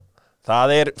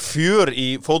Það fjör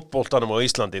í fótboltanum á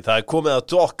Íslandi. Það komið að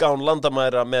dokka án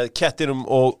landamæra með kettinum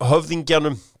og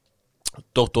höfðingjanum.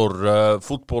 Doktor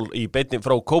fútból í beinni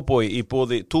frá Kópavogi í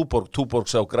boði Túborg.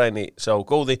 Túborg sá græni, sá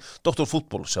góði. Doktor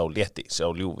fútból sá létti, sá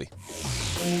ljúfi.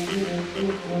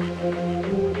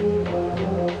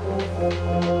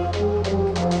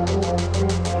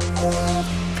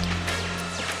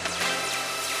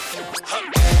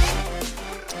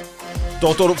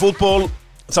 Doktor fútból,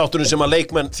 þátturinn sem að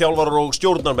leikmenn, þjálfarar og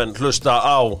stjórnarmenn hlusta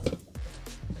á.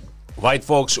 White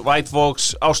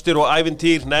Fox, ástir og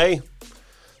ævintýr, nei.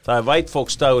 Það White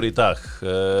Fox dagur í dag.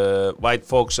 White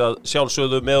Fox að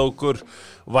sjálfsögðu með okkur.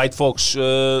 White Fox,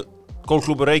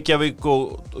 golfklúbbur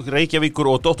Reykjavíkur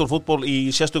og Doktor fútból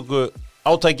í sérstöku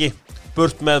átæki.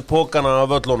 Burt með pókana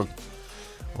af völlunum.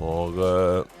 Og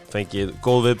fengið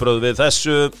góð viðbrögð við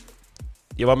þessu.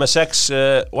 Ég var með 6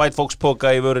 White Fox póka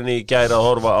í vörinni í gær að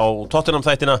horfa á Tottenham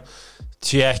þættina.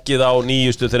 Tjekkið á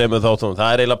nýjustu 3 þáttunum.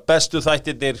 Það eiginlega bestu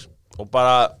þættirnir og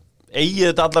bara eigið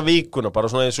þetta alla vikuna, bara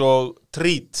svona eins og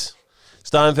trít.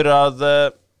 Staðin fyrir að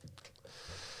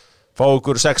fá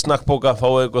ykkur 6 snakkpóka, fá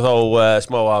ykkur þá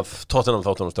smá af Tottenham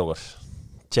þáttunum strákar.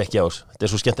 Tjekkið á þessu.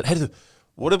 Þetta svo skemmtilegt. Heyrðu,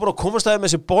 voruð búin að koma staðið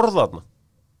með þessi borð þarna?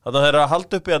 Þannig að þeir að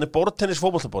halda uppi hann borðtennis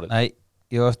fótboltaborðið. Nei.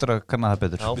 Ég var eftir að kanna það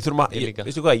betur. Já, við þurfum að,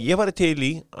 veistu hvað, ég var til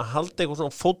í að halda eitthvað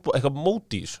svona fótból, eitthvað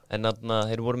móti í þessu. En þarna,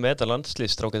 þeir voru með þetta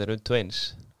landslýstrákir undir eins.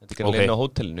 Þetta er inn á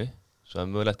hótelinu, svo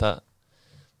það mögulegt að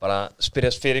bara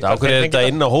spyrjast fyrir hvað er þetta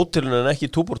inn á hótelinu en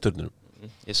ekki í túborturninu.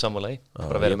 Ég sammála í,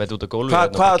 bara verið með þetta út á gólfi.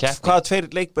 Hvað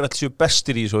 2 leikmenn ætli séu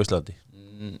bestir í þessu Íslandi?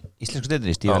 Íslensku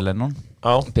deildinni, Stívar Lennon.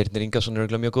 Birnir Ingason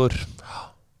örugglega mjög góður.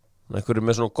 Einhverju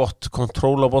með svona gott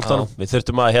kontról á boltanum. Við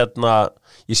þurftum að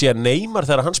ég sé að Neymar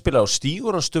þegar hann spilaði á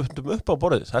stígur hann stundum upp á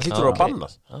borðið. Það hlýtur að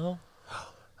bannað.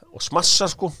 Og smassa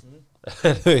sko.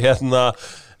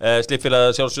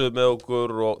 Slippfélagið sjálfsögðu með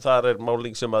okkur og þar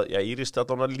máling sem að, írist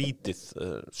allavega lítið.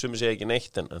 Sumir segja ekki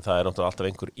neitt en það náttúrulega alltaf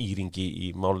einhver íringi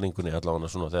í málningunni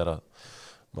allavega svona þegar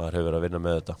maður hefur verið að vinna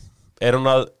með þetta. Hún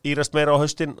að írast meira á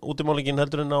haustin útimálingin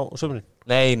heldur en á sumrin?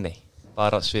 Nei.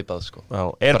 Bara svipað sko.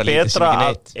 Er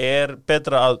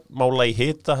betra að mála í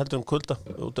hita heldur kulda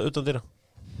utan dýra?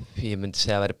 Ég myndi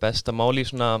segja að það best að mála í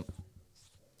svona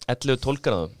 11-12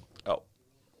 gráðum. Já,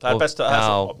 það best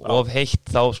að of heitt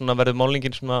þá svona verður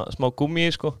málningin svona smá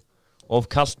gúmmí sko. Of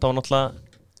kalt þá náttúrulega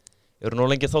eru nú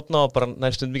lengi þóttna og bara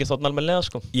næstund mikið þóttna almennilega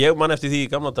sko. Ég man eftir því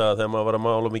í gamla daga þegar maður var að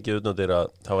mála mikið utan dýra,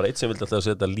 það var eitt sem vildi alltaf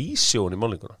setja lýsjón í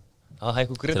málninguna. Það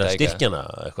hækku grinda eitthvað. Til að styrkjana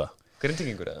eitthvað.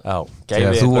 Grindingur eða? Já,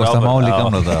 þegar þú varst að mála í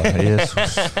gamla dag.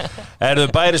 Jesus.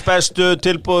 Bæris bestu,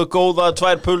 tilboðu góða,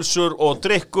 2 pulsur og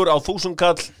drykkur á 1000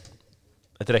 kall.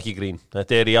 Þetta ekki grín.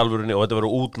 Þetta í alvörunni og þetta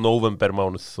verður út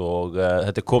nóvembermánuð og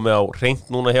þetta komið á hreint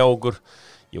núna hjá okkur.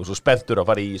 Ég var svo spenntur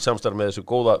að fara í samstarf með þessu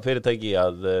góða fyrirtæki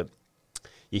að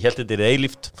ég held þetta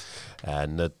eilíft.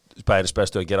 En Bæris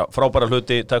bestu að gera frábæra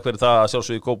hluti. Takk fyrir það að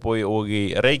sjálfsögðu í Kópavogi og í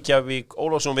Reykjavík.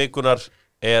 Ólafsson vikunar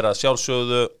að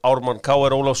sjálfsögðu Ármann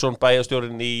K.R. Ólafsson,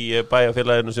 bæjarstjórinn í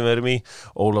bæjarfélaginu sem við erum í.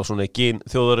 Ólafsson gin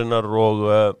þjóðarinnar og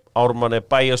Ármann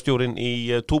bæjarstjórinn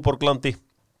í Túborglandi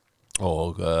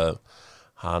og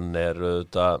hann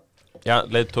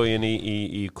leiðtoginn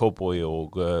í Kópavogi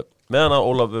og meðan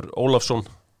að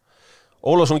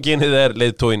Ólafsson ginið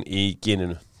leiðtoginn í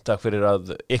gininu. Takk fyrir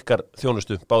að ykkar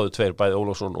þjónustu, báðu 2, bæði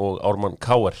Ólafsson og Ármann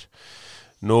K.R.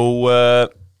 Nú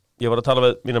ég var að tala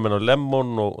með mína menn á Lemon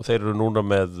og þeir eru núna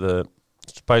með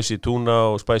spicy tuna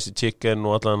og spicy chicken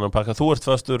og allan að pakka. Þú ert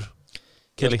fastur,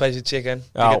 Kelly? Spicy chicken,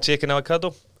 líka chicken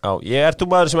avocado. Já, ég ert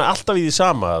maður sem alltaf í því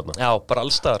sama þarna. Já, bara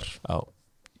allstar. Já,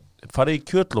 farið í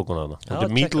kjötlókuna þarna. Þetta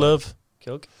meatloaf.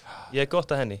 Ég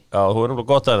gott að henni. Já, þú náttúrulega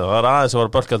gott að henni. Það aðeins að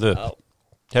vera bölkað þau.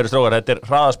 Herru strákar, þetta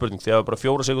hraðaspurning því að bara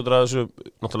 4 sekúndur að þessu.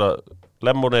 Náttúrulega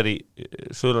Lemon í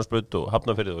Suðurlandsbraut og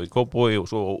Hafnarfirði og í Kópavogi og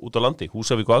svo út á landi,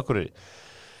 Húsavík og Akureyri.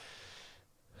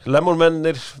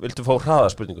 Lemonmennir viltu fá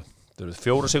hraðaspurningu. Það eru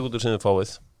 4 sekúndur sem þið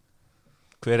fáið.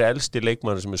 Hver elsti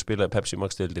leikmaður sem spilaði Pepsi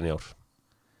Max-deildinni í ár?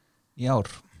 Í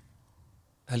ár?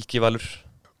 Helgi Valur.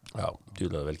 Já,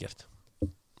 djúlega vel gert.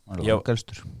 Ólafur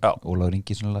Gelstur. Ólafur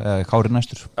Ingi, Kári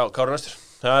næstur. Já, Kári næstur.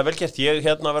 Það vel gert. Ég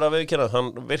verið að viðurkenna.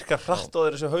 Hann virkar hratt á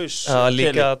þessu haus. Já,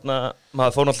 líka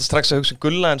maður fór náttúrulega strax að hugsa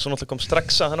Gulla en svo náttúrulega kom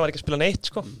strax að hann var ekki að spila neitt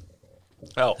sko.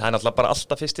 Já. Það náttúrulega bara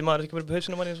alltaf fyrsti maður ekki verið på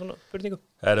hausinu manni í svona spurningu.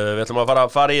 Við ætlum að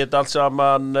fara í þetta allt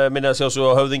saman. Minni að sjá svo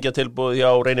höfðingjatilboð hjá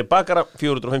Reyni Bakara,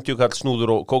 450 kall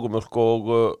snúður og kókumjólk og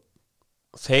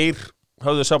þeir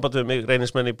höfðu samband við mig,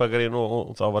 reynismenn í bakaríinu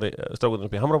og þá var strákurinn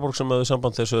upp í Hamraborg sem höfðu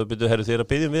samband þessu þeir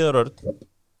að biðja viðarörn.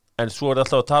 En svo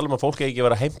alltaf að tala að fólk ekki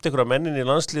vera að heimta ykkur af mennin í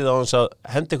landslið á þess að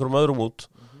henda ykkur öðrum út.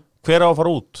 Hver á að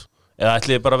fara út? Eða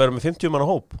ætlið bara að vera með 50 manna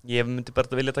hóp? Ég myndi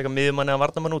bara vilja taka miðjumann eða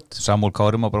varnamann út. Samúl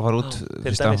Kári má bara fara út.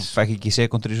 Fyrst hann fekk ekki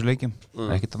sekundur í þessu leikjum.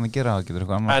 Ekkert hann að gera, það getur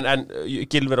eitthvað annað. En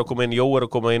Gylfi að koma inn, Jó að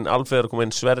koma inn, Alfreð að koma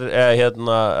inn,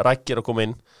 Raggi að koma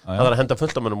inn. Það að henda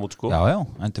fulltamönnum út, sko. Já,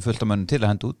 hendi fulltamönnum til að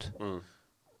henda út.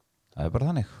 Það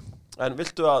bara þannig. En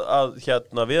viltu að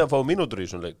við að fá mínútur í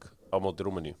þessum leik á móti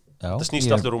Rúmeníu? Það snýst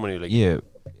alltaf Rúmeníu leik.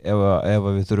 Ef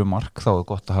við þurfum mark þá er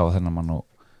gott að hafa þennan mann og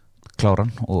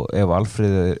kláran og ef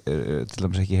Alfreð er til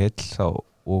dæmis ekki heill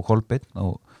og Kolbeinn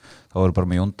þá er bara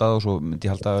með Jóndað og svo myndi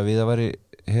ég halda að við að veri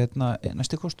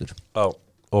næsti kostur. Já,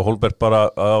 og Holberg bara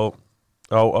á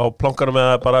plankanum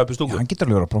eða bara upp í stúku? Já, hann getur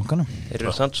alveg á plankanum. Þeir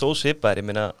eru samt svo svipaðir, ég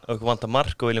meina okkur vantar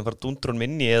mark og viljum fara dúndrún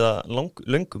minni eða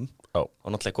löngum og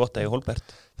náttúrulega gott að ég Holberg.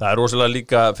 Það er rosalega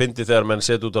líka fyndið þegar menn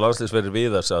setja út á landsliðsverðir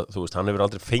við þess að þú veist, hann hefur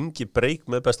aldrei fengið breyk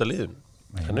með besta liðun.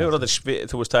 Hann hefur aldrei,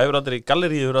 þú veist, það hefur aldrei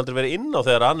galleríð hefur aldrei verið inn á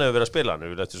þegar hann hefur verið að spila. Hann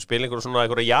hefur eftir að spila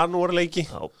einhverja janúarleiki.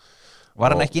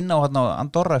 Var hann ekki inn á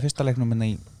Andorra fyrsta leiknum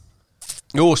minna í?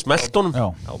 Jú, smelt honum.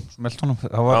 Já, smelt honum.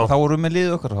 Þá vorum við með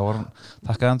liðið okkar, þá var hann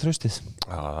þakkaði hann traustið.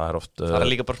 Já, það er oft Það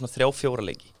er líka bara svona 3-4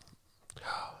 leiki.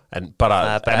 En bara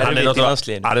hann er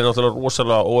náttúrulega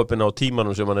rosalega óöppin á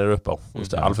tímanum sem hann er upp á.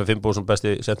 Alfred Finnbogason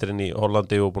besti sendirinn í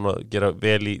Hollandi og búin að gera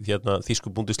vel í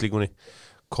þýsku búndislíkunni.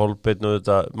 Kolbeinn og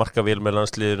þetta markavél með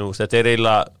landsliðinu. Þetta er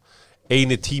eiginlega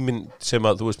eini tíminn sem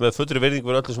að, þú veist, með fullri verðingu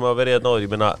fyrir öllu sem hafa verið náður.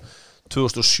 Ég meina,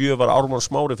 2007 var Ármann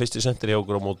Smári fyrsti sendir hjá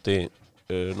okkur á móti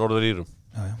Norður Írum.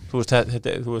 Þú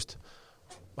veist,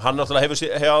 hann náttúrulega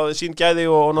hefur sín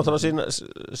gæði og náttúrulega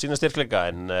sína styrkleika,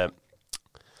 en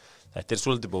þetta er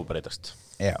svolítið búið breytast.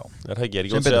 Já. Er það ekki, er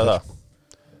ekki gott að segja það?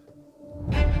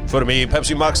 Förum í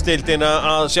Pepsi Max-deildina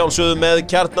að sjálfsögðu með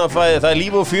Kjarnafæði. Það er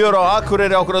líf og fjör á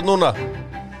Akureyri akkurat núna.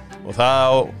 Og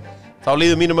þá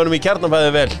líður mínum mönnum í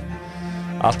Kjarnafæði vel.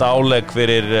 Alltaf álegg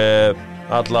fyrir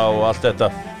alla og allt þetta.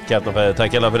 Kjarnafæði,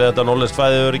 takk hérna fyrir þetta nóllest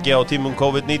fæðiöryggi á tímum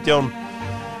COVID-19.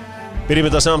 Byrjum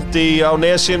þetta samt á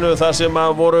Nesinu þar sem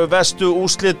að voru vestu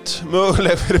úrslit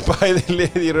möguleg fyrir bæði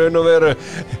lið í raun og veru.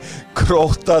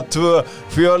 Grótta 2,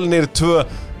 Fjölnir 2.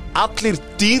 Allir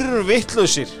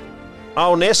dýrvittlausir á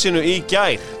Nesinu í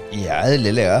gær. Já,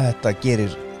 eðlilega, þetta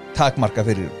gerir takmarka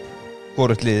fyrir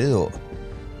hvorugt liðið og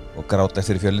Gráta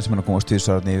eftir Fjölnir sem hann komast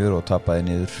tvisvar niður og tapaði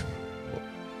niður.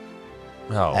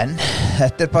 Já. En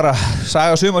þetta er bara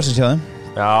saga sumarsins hjá þeim.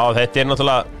 Já, þetta er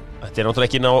náttúrulega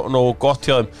ekki nógu gott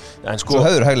hjá þeim. En sko, svo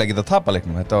höfður hæglega getað tapa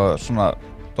leiknum. Þetta var svona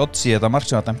dodsi þetta mark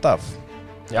sem var dæmt af.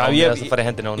 Já, mér fannst að fara í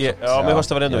hendina á hann. Já, mér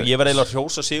fannst að fara í hendina. Ég var eiginlega að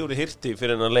hrjósa Sigurði Hirti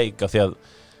fyrir hennar leika því að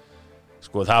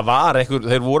sko, það var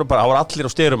allir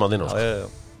á styrum að þinn.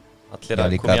 Allir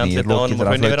að koma í andlita á hann og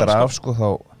hraunni vera sko.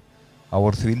 Þá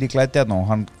voru því líklæti og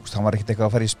hann var ekkert eitthvað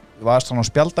að fara í vasan og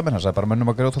spjalda með hann sagði bara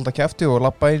mönnum að grjóthalda kjafti og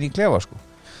lappa inn í klefa sko.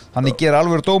 Þannig ger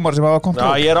alveg dómar sem hafa komið út.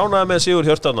 Já, ég er ánægður með Sigurð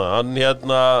Hjörtana. Hann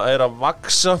er að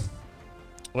vaksa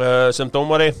sem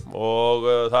dómari og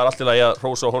það er alltaf að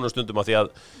hrósa á honum stundum að því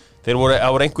að þeir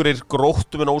voru einhverjir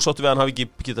gróttum en ósáttu við hann hafi ekki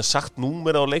getað sagt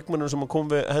númerið á leikmönnum sem hann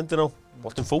kom við hendina á.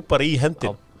 Boltinn fór bara í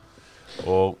hendin.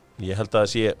 Og ég held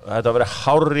að þetta verið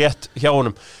hárrétt hjá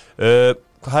honum.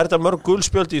 Hvað er þetta mörg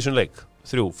gulspjöld í þessum leik?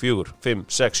 3, 4, 5,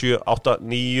 6, 7, 8,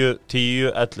 9, 10,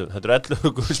 11. Þetta er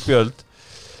 11 gulspjöld.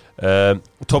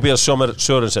 Tobias Sommer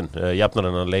Sørensen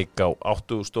jafnar hennar leik á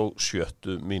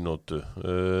 87. mínútu.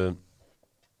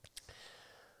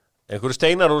 Einhverju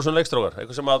steinar úr þessum leikstrákar?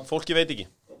 Eitthvað sem að fólki veit ekki?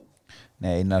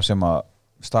 Nei, eina sem að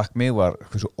stakk mig var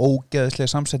hversu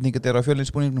ógeðislega samsetning þetta er á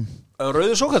Fjölnisbúningnum.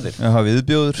 Rauður sókallir? Já,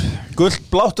 viðbjóður. Gult,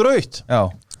 blátt, rautt? Já.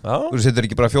 Þú setur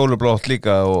ekki bara fjólublátt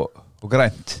líka og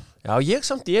grænt. Já, ég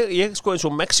sko eins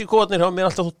og Mexíkóarnir hafa mér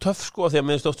alltaf svo töff sko því að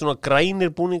mér stótt svona grænir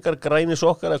búningar, grænir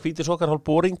sokkar eða hvítir sokkar, hálf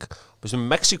boring. Þessum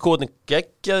Mexíkóarnir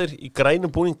geggjaðir í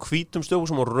grænum búning, hvítum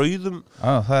stöfum og rauðum.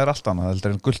 Já, það er allt annað, það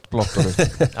er gult, blátt og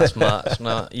rautt.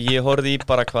 Svona, ég horfði í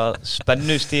bara hvað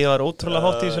spennustíð var ótrúlega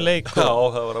hátt í þessu leik. Já,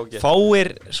 það var ágætt.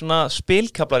 Fáir svona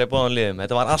spilkaplar í báðum liðum.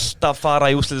 Þetta var alltaf fara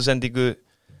í úrslitasendingu,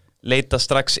 leita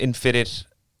strax inn fyrir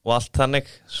og allt þannig,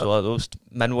 svo að þú veist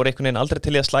menn voru einhvern veginn aldrei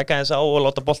til í að slæka eins á og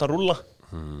láta boltan rúlla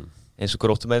eins og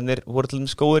gróttumennir voru til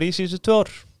dæmis góðir í síðustu 2 ár.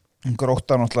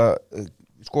 Grótta náttúrulega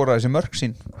skoraði þessi mörk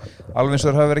sín alveg eins og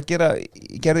það hafi verið að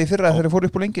gera í fyrra þegar þeir fóru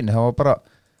upp á lengjunni, það var bara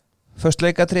först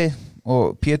leikatri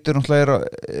og Pétur náttúrulega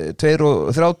er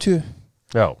 2:30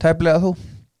 tæplega þú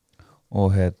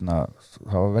og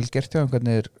það var vel gert hjá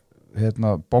hvernig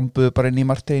bombuðu bara inn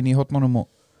í marktegin í hotnunum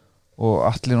og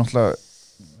allir náttúrulega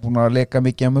búin að leka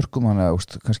mikið af mörkum þannig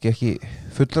að kannski ekki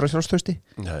fullur af sjálfstrausti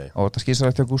og þetta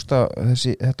skýrsar eftir að Gústa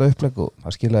þetta upplegg og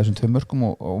það skilaði þessum 2 mörkum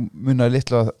og munaði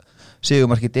litlu að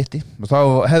sigumarkið ditti og þá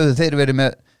hefðu þeir verið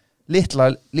með litla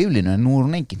líflínu en nú er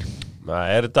hún engin.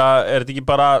 Er þetta ekki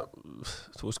bara,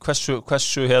 þú veist,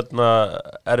 hversu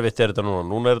erfitt þetta núna?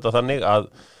 Núna þetta þannig að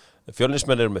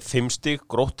Fjölnismenn með 5 stig,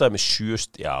 Grótta með 7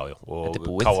 stig, og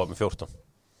Káa með 14.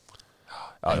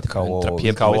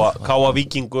 Káa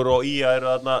Víkingur og IA eru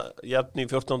þarna jafn í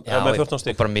 14, með 14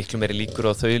 stig. Og bara miklu meiri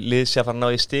líkur og þau liðs að fara að ná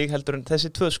í stig heldur en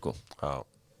þessi 2 sko. Já.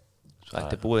 Svo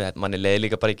þetta búið, manni leiði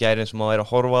líka bara í gærin sem að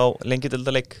horfa á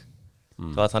lengjudöldaleik.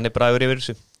 Svo að þannig bragur yfir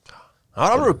þessu. Það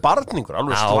var alveg barningur,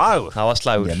 alveg slagur. Það var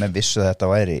slagur. Ég menn vissu að þetta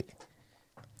væri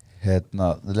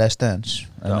The Last Dance,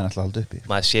 það er alltaf haldið uppi.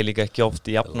 Maður sé líka ekki oft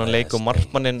í jafnan leik og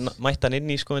markmannin mætti hann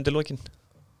inn í sko undir lokin.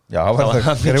 Já, það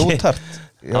var grjótart.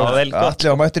 Allir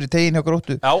var mættur í tegin hjá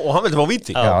Gróttu. Já, og hann vildi fá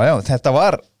víti. Já, það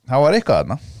var eitthvað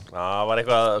þarna. Það var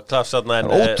eitthvað klafs þarna.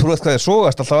 Ótrúlega hvað þið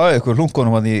sógast alltaf að ykkur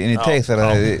lungunum hann inn í teg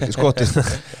þegar þið skotist.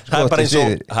 Það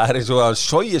er eins og að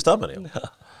sógist að manni.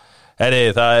 Herri,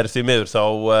 það því miður þá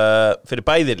fyrir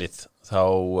bæðilið þá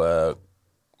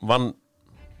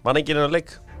vann enginn að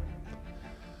leik.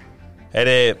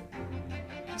 Herri,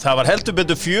 það var heldur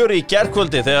betur fjör í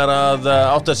gærkvöldi þegar að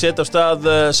átti að setja af stað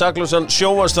saklausan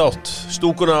sjónvarpsþátt,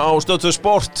 stúkuna á Stöð 2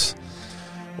 Sport,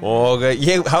 og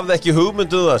ég hafði ekki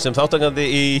hugmyndu það sem þáttakandi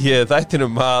í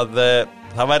þættinum að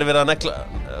það væri verið að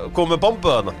koma með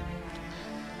bombu þarna.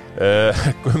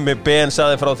 Gummi Ben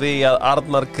sagði frá því að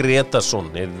Arnar Gretarsson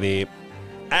yrði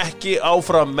ekki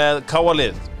áfram með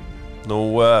Káa-lið.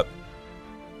 Nú,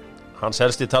 hans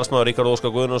helsti talsmaður Ríkharð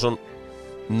Óskar Guðnason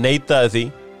neitaði því.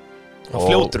 Hann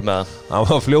fljótur með það. Hann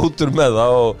var fljótur með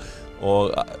það og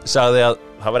sagði að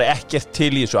það var ekkert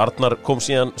til í þessu. Arnar kom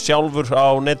síðan sjálfur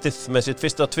á netið með sitt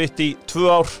fyrsta twitt í 2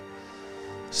 ár.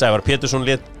 Sævar Pétursson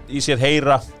lét í sér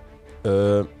heyra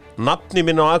nafni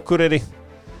minn á Akureyri.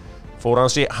 Fór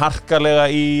hansi harkalega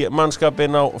í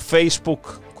mannskapin á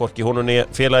Facebook, hvorki honum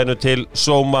félaginu til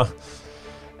sóma.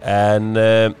 En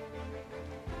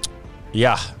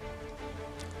já,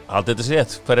 haldið þetta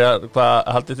sétt. Hvað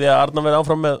haldið þið að Arnar verið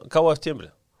áfram með KF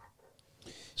tímabilið?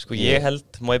 Sko ég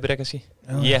held, má ég byrja ekki að sí?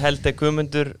 Ég held að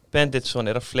Guðmundur Benditsson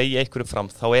að fleygja einhverju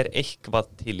fram, þá eitthvað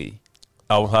til í því.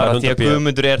 Já, það er 100%. Því að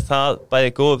Guðmundur það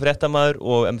bæði góður fréttamaður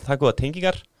og það góða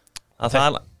tengingar, að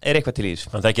það eitthvað til í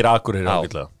þessu. Hann þekkir Akureyri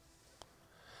ágætlega.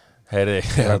 Heyri,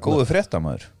 það er góður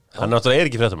fréttamaður. Hann náttúrulega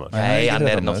ekki fréttamaður. Nei, hann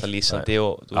náttúrulega lýsandi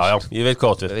og já, ég veit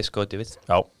hvað við. Ég veit.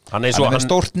 Já, hann með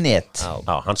stórt net.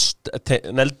 Já, hann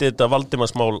neldi þetta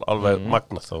Valdimarsmál alveg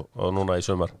magnað og núna í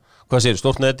sumar. Hvað segir,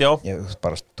 stórt net, já?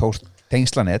 Bara stórt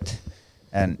tengslanet,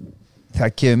 en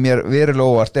það kemur mér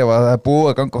verulega óvart ef að það er búið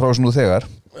að ganga frá þessu nú þegar.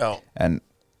 Já. En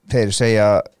þeir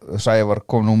Sævar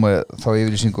kom nú með þá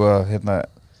yfirlýsingu að það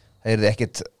yrði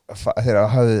ekkert, þeir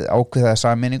hafði ákveðað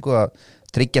sameiningu að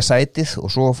tryggja sætið og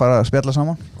svo fara að spjalla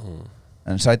saman.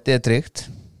 En sætið er tryggt.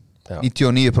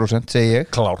 99% segi ég.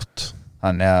 Klárt.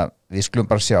 Þannig að við skulum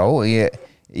bara sjá.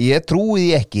 Ég trúi því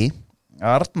ekki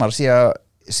að Arnar sé að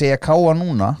segja Káa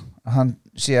núna að hann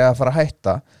sé að fara að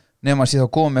hætta nema að sé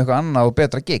þá koma með eitthvað annað og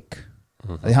betra gig.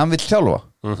 Því hann vill þjálfa.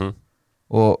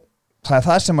 Og það er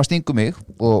það sem að stingu mig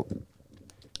og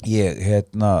ég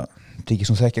þykir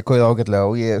svona þekkja kauða ágætlega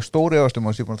og ég stóri ástum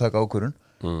að sé búin að taka ákvörðun.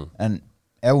 En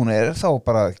ef hún þá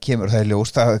bara kemur það í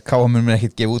ljós, það Káa mun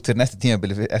ekkert gefa út fyrir næstu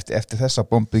tímabili eftir þessa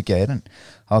bombu gæri, en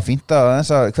það var fínt að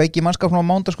þess að kveiki mannskapnum á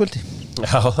mánudagskvöldi.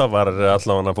 Já, það var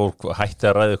allavega fólk hætti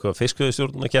að ræða eitthvað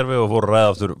fiskveiðistjórnarkerfi og fóru að ræða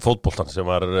aftur fótboltan sem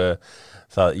var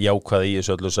það jákvæði í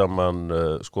þessu öllu saman.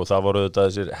 Sko, það voru þetta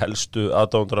þessir helstu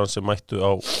aðdándur sem mættu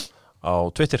á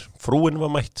Twitter. Frúin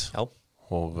var mætt. Já.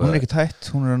 Hún er ekkert hætt,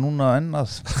 hún er núna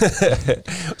ennað.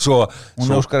 Hún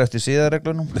óskar eftir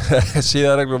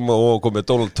síðarreglunum og komið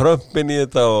Donald Trump inn í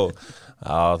þetta og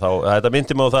þetta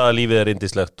myndi mig á það að lífið er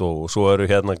yndislegt og svo eru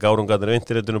gárungarnir í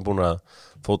internetinu búin að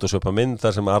photoshopa mynd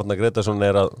þar sem Arnar Gretarsson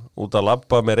er út að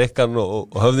labba með Rikkan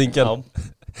og höfðingjan.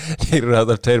 Þeir eru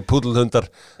þetta 2 púdlhundar.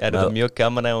 Það er mjög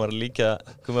gaman að hann var líka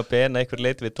að koma að bena einhver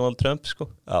leiti við Donald Trump sko.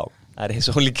 Já. Það er eins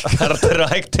og líka karakter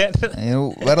og hægt Jú,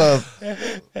 verða að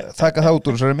taka það út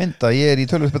úr þessari mynd að ég er í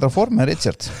tölvöld betra form með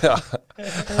Richard. Já,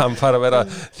 hann fara að vera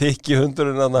þykki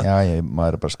hundurinn hann. Já,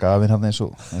 maður er bara skafinn hann eins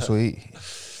og í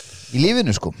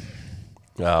lífinu sko.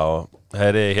 Já,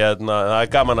 herri, það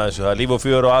er gaman að þessu, það er líf og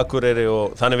fjör og Akureyri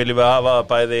og þannig viljum við hafa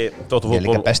bæði Dóttarfótból. Ég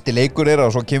líka besti leikur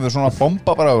og svo kemur svona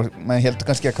bomba bara og maður heldur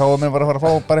kannski að Káa minn var að fara að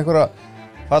fá bara einhverja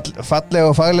fallega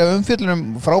og faglega umfjöllunum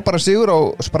frábæra sigur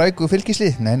á spræku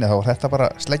fylkislið. Nei, þá var þetta bara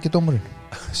sleggjudómurinn.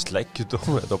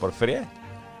 Sleggjudómurinn, þetta var bara frétt.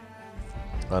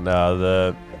 Þannig að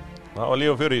það var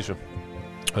líf og fjör í þessu.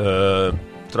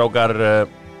 Strákar,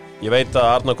 ég veit að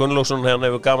Arnar Gunnlaugsson hann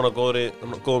hefur gaman að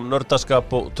góðum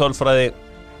nördaskap og tölfræði.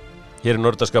 Hér er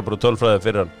nördaskapur og tölfræði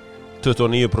fyrir hann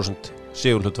 29%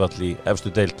 sigurhlutfall í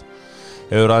efstu deild.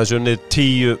 hefur aðeins unnið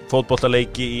 10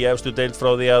 fótboltaleiki í efstu deild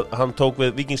frá því að hann tók við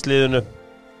Víkingsliðinu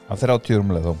Af 30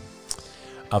 umleið þó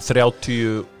af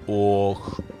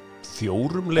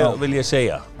 34 leið vil ég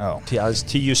segja aðeins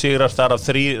 10 sigrar þar af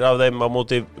 3 af þeim á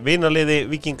móti vinaliði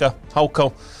Víkinga HK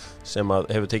sem að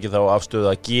hefur tekið þá afstöðu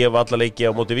að gefa alla leiki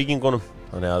á móti Víkingunum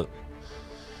þannig að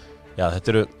það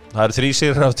eru 3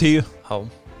 sigrar af 10 Já,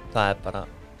 það er bara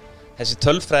þessi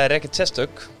tölfræði er ekkert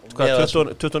sérstök Hvað,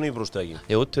 29% ekki?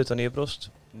 Jú, 29%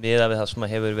 miðað við það sem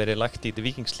hefur verið lagt í þetta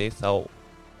Víkingslið þá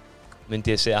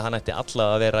myndi ég segja að hann ætti alla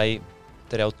að vera í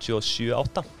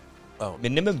 37-8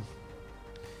 minimum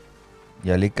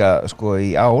Já, líka sko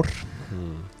í ár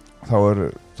þá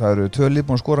eru 2 lið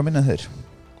búin að skora minna en þeir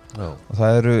og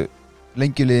það eru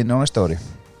lengjulíðin á næsta ári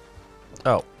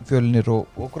Fjölnir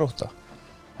og Grótta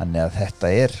þannig að þetta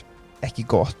er ekki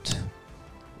gott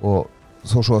og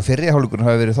þó svo að fyrri hálfleikurinn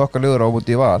hafi verið þokkalegur á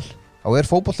móti í Val þá er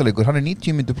fótboltaleikur, hann er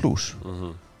 90 mínútur plus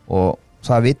og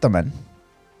það vita menn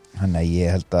þannig að ég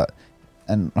held að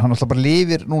en hann alltaf bara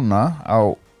lifir núna á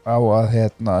að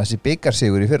þessi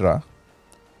bikarsigur í fyrra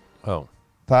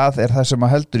það er það sem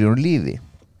að heldur í hún lífi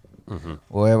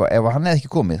og ef hann hefði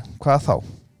ekki komið, hvað þá?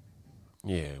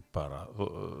 Ég bara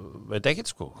veit ekkert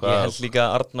sko Ég held líka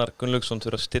að Arnar Gunnlaugsson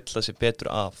þurfa að stilla sig betur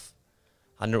af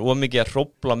hann er ómikið að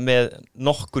hrófla með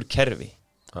nokkur kerfi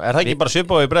Er það ekki bara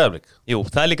svipað í Breiðablik? Jú,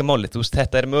 það er líka málið, þú veist,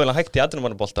 þetta er mögulega hægt í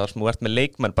atvinnumannabolta sem þú ert með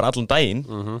leikmenn bara allan daginn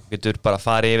getur bara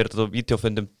farið yfir þetta á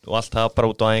vídeófundum og allt það bara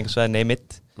út á einhversveið neymitt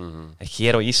en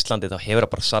hér á Íslandi þá hefur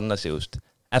það bara sannað sig, þú veist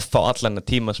F á allan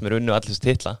tíma sem er unnu og allir sem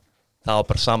titla það var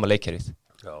bara sama leikkerfið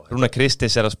Rúnar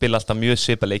Kristins er að spila alltaf mjög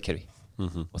svipað leikkerfi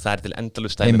og það er til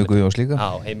endalaust Heimi Guðjóns líka Já,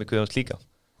 Heimi Guðjóns líka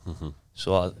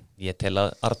Svo að ég tel að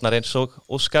Arnar eins og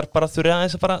Óskar bara þurfi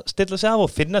aðeins að bara stilla sig af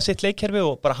og finna sitt leikkerfi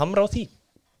og bara hamra á því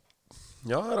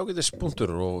Já, það er ágætis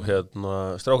punktur og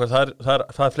strákar,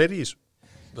 það er fleiri í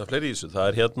þessu það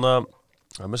er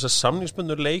með þess að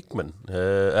samningsbundur leikmenn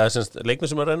leikmenn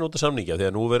sem að renna út af samningja því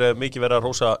að nú mikið verið að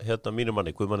rósa mínu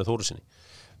manni, Guðmanni Þórusinni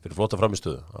fyrir flotta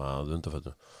framistöðu að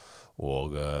undanföldu og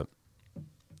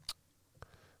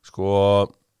sko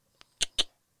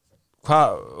hvað,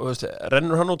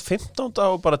 rennur hann út 15.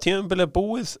 og bara tímabilið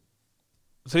búið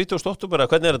 30. október,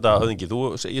 hvernig er þetta höfðingi?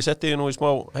 Ég setti þig nú í smá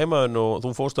heimaðun og þú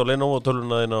fórst á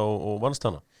Lenovo-töluna þína og vannst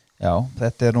hana Já,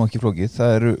 þetta er nú ekki flókið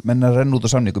það eru menn að renna út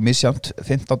á samningu misjæmt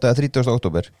 15. eða 30.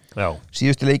 október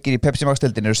síðustu leikir í Pepsi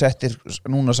Max-deildin eru settir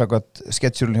núna sagðat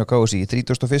sketsjúlun hjá KSI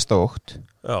 31. ótt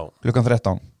klukkan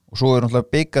 13 og svo er náttúrulega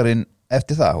byggarinn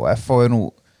eftir það og FH er nú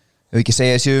ef ekki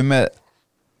segja séu með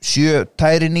 7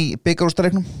 tærin í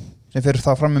byggarústaleiknum sem fyrir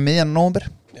það fram með miðjan nóvember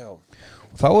og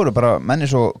þá eru bara menni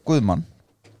svo Guðmann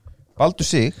Baldur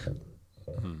Sig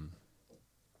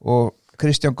og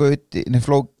Kristján Gauti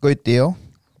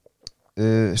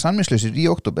samningslausir í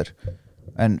október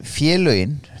en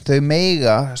félögin þau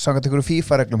meiga samkvæmt einhverju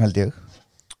FIFA-reglum held ég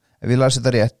ef ég las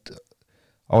þetta rétt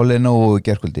álega nógu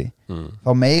gerkvöldi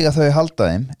þá meiga þau halda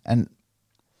þeim en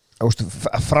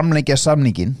framlengja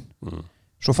samningin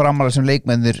svo framalega sem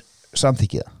leikmennir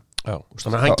samþykja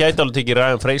þannig að hann gæti alveg tekið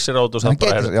Ryan Fraser át og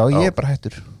ég er bara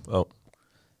hættur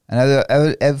en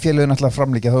ef félögin alltaf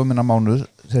framlengja þá minna mánuð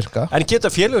cirka. En geta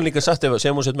félögin líka sagt ef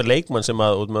sem hún sett með leikmann sem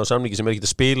að með samningi sem ekki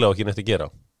að spila og ekki neitt að gera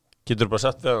getur bara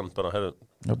sagt við hann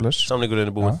bara samningurinn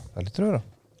er búinn það lítur að vera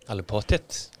alveg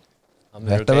pottitt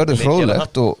þetta verður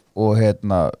fróðlegt og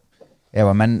ef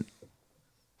að menn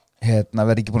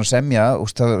verður ekki búin að semja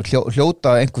hljóta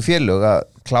einhver félög að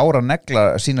klára negla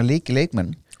sína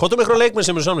leikmenn Hvað með einhverja leikmenn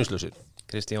sem eru samningslausir?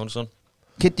 Kristi Jónsson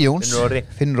Kitty Jóns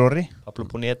Finnur Orri Pablo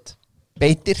Puniet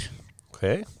Beitir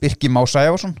Birki Má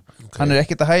Sævarsson hann er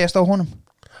ekkert að hægjast á honum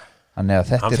hann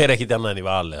fer ekkert annað en í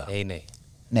val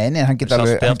nei, hann get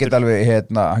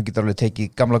alveg tekið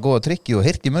gamla góða trikki og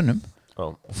hirt í munnum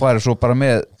og farið svo bara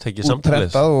með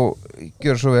útprentað og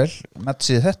gjör svo vel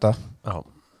mattsið þetta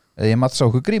eða ég matsa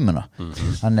okkur grímuna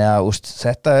þannig að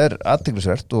þetta er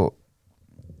athyglisvert og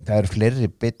það eru fleiri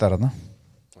bitar þarna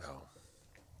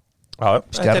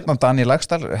Stjarnan Daniel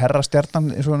Lagstall herra Stjarnan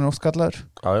eins og hann er oft kallaður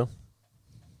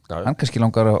hann kannski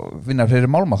langar að vinna fleiri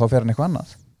málma þá fer hann eitthvað annað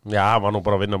hann var nú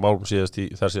bara að vinna málm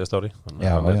síðast ári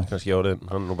kannski árið,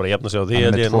 hann nú bara að jafna sig á því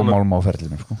hann er 2 málma á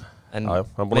ferlinu en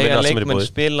mega leikmenn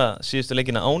spila síðustu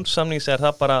leikina án samnings er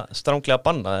það bara stránglega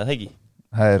bannað eða ekki?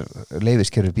 Það er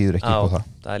leyfiskerfi býður ekki upp á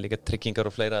það er líka tryggingar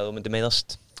og fleira að þú myndir meiðast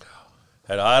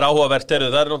Það er áhugavert, það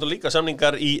eru náttúrulega líka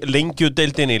samningar í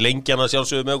lengjudeildinni, lengjana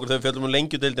sjálfsögðu með okkur þegar við fjöldum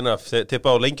lengjudeildina,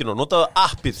 tippa á lengjuna og notaðu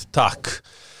appið, takk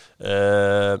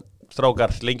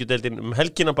strákar, lengjudeildin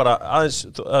helgina bara aðeins,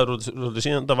 það er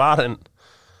síðan það var en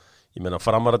Ég meina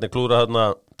framararnir klúra þarna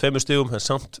 2 stigum en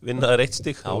samt vinna þær 1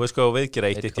 stig og við sko við gera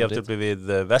 1-1 jafntefli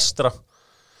við Vestra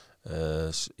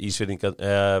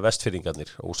Vestfirðingarnir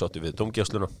ósáttu við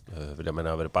dómgæsluna vilja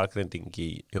meina að vera bakrending í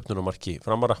jöfnunumarki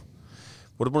framara.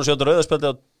 Voru búin að sjá þetta rauðaspjaldi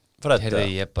á Fred? Heyrðu,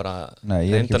 ég bara Nei,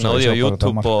 ég er ekki reynda náði á búin að sjá bara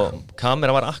YouTube þetta og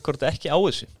kamera var akkurat ekki á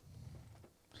þessu.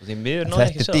 Svo því miður náði Þetta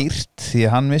ekki að er sjá. dýrt því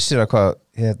að hann missir að hvað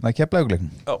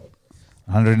Keflavíkurleiknum. Já.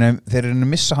 Þeir eru að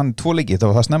missa hann 2 leiki, það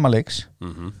var það snemma leiks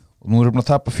og nú eru búin að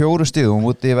tapa 4 stigum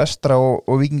úti í Vestra og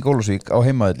Víking Ólafsvík á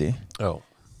heimavelli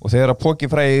og þegar að Póki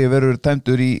Fræi verður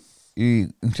tæmdur í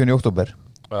október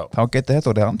þá geti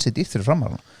þetta orðið ansið dýrt fyrir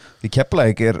Framara því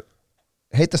Keflavík er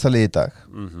heitasta lið í dag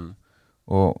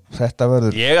og þetta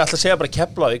verður Ég ætla að segja bara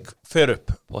Keflavík fer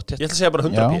upp. Ég ætla að segja bara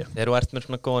 100 Já. p. Þeir eru ert með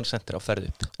svona góðan sendir á ferði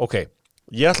upp. Ok,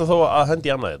 ég ætla þó að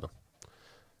hendi annað þetta.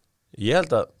 Ég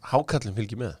held að hákallin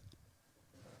fylgir með.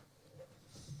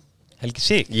 Helgi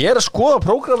Sig. Ég er að skoða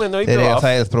prógraminu Þeir eiga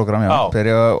þægilegt prógram, já. Þeir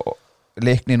eiga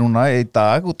leikni núna í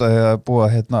dag út af því að búa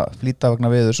flýta vegna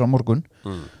veðurs á morgun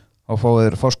og fá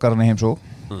þeir fórskarana í heimsók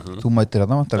þú mætir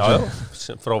þarna Já,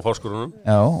 frá fórskurunum.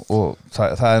 Já, og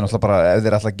það er náttúrulega bara ef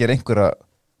þeir ætla að gera einhverja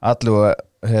allu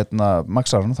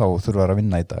maxarun þá þurfa þeir að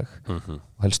vinna í dag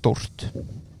og helst stórt.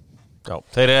 Já,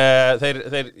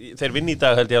 þeir vinna í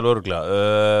dag held ég alveg örugglega.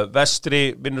 Vestri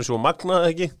vinnur svo Magna,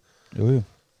 ekki? Jú.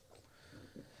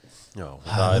 Já,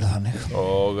 Það er þannig.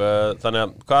 Og þannig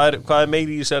að hvað er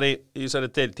meiri í þessari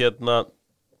deild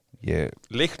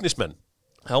Leiknismenn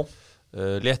Já.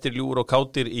 Léttir, ljúfur og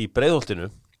kátir í Breiðholtinu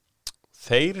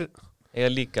þeir Eiga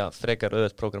líka frekar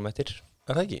auðvelt prógram eftir.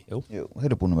 er það ekki? Jú. Jú, þeir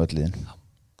eru búin með öll liðin.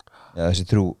 Já, þessi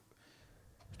 3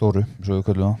 stóru, svo við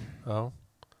köllum það. Já.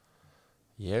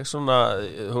 Ég svona,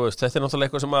 þú veist, þetta er náttúrulega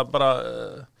eitthvað sem að bara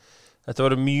þetta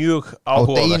verður mjög Á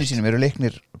áhugavert. deginu sínum eru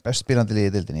Leiknir best spilandi liðið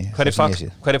í deildinni.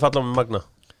 Hverju falla með Magna?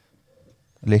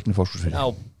 Leiknir Fóskursfyrir. Já.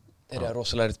 Þeir eru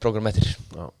rosalega eitt prógram eftir.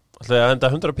 Já. Ætlaði að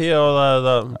henda 100 p á það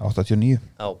eða 89.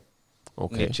 Já.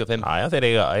 Ok. 95. Æja, þeir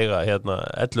eiga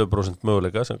 11%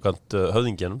 möguleika sem kant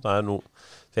höfðingjanum. Það er nú,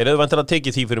 þeir eru vantilega að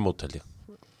tekið því fyrir mót, held ég.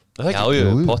 Er það Já, ekki?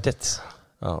 jú, Jú. pottet.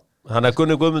 Já. Þannig að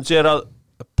Gunni Guðmunds er að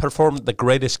perform the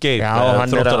great escape. Já, hann er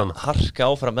að Þróttarana. harka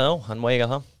áfram með þá. Hann má eiga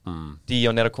það.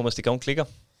 Díon er að komast í gang líka.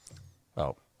 Já.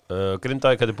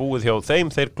 Grindavík hætti búið hjá þeim.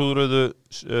 Þeir klúðruðu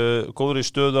góðri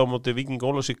stöðu á móti Víking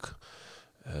Ólafsvík.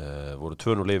 Voru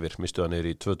 2-0 yfir. Mistu hann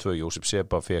yfir í 2-2. Jósef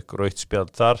Seba fekk rautt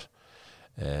spjald þar.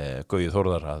 Gauði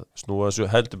Þórðar að snúa þessu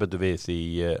heldur betur við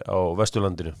á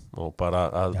Vesturlandinu og bara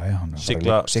að Hann er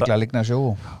sigla sigla að ligna sjó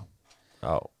og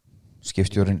Já.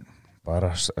 skipstjórin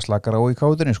bara slakar á í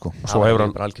kátinni sko. Og svo hefur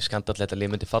hann bara algjör skandall þetta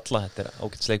lið myndi falla. Þetta er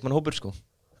ágætt sleikmannhópur sko.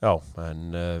 Já,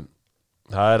 en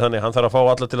það er þannig, hann þarf að fá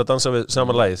alla til að dansa við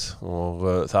saman lagið og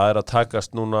það er að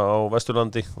takast núna á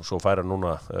Vesturlandi og svo færa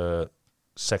núna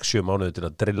 6-7 mánuði til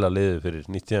að drilla liðið fyrir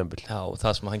nýtt tímabil. Já, og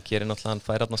það sem hann gerir náttúrulega, hann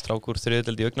fær hann strákur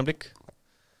þriðudeldi í augnablik.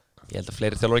 Ég held að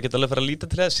fleiri þjálfari geta alveg fara að líta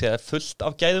til þess. Það er fullt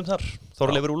af gæðum þar.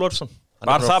 Þorleifur Úlfarsson.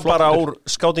 Var það bara úr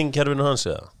skátingkerfinu hans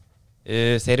eða?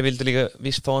 Þeir vildu líka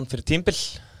víst fá hann fyrir tímbil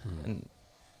en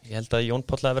ég held að Jón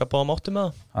Páll að vera að báða máttu með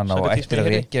það. Hann á eftir að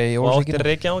reykja í og Ólafsvíkinu. eftir að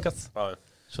reykja ángað.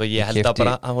 Svo ég held Keypti- að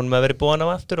bara að hún með verið búin á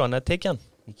eftir og hann hefði tekið hann.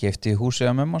 Ég kefti húsið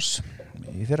að mömmars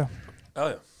í fyrra.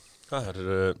 Já.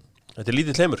 Þetta er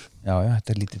lítið hleimur. Já,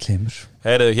 þetta er lítið hleimur.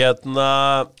 Heyrðu,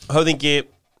 höfðingi,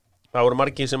 það voru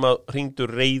margir sem að hringdu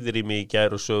reiðir í mig í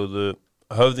gær og sögðu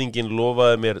höfðingin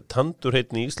lofaði mér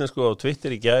tandurheitni íslensku á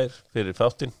Twitter í gær fyrir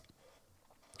þáttinn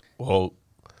og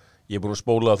ég er búin að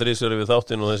spóla á 3 við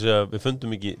þáttinn og þessi að við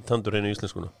fundum ekki tandurheitni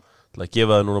íslenskuna til að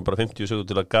gefa það núna bara 50 sekúndur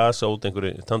til að gasa út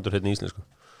einhverju tandurheitni íslensku.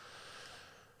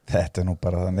 Þetta er nú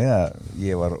bara þannig að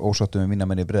ég var ósáttur með mína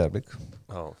menni í Breiðarblik.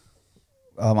 Já.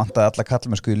 Það vantaði alla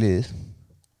kallmennsku í liðið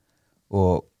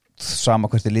og sama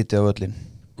hvert er lítið á öllin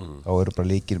þá eru bara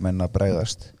líkir menn að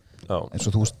bregðast. Já. Eins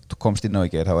og þú komst inn á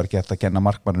ekki það var ekki hægt að kenna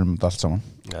markmannum um allt saman.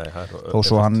 Nei, Þó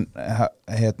svo hann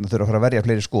þurfa að fara að verja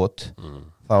fleiri skot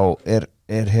þá er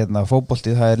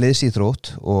fótboltið, það er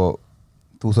liðsíþrótt og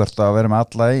þú þarft að vera með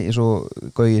alla eins og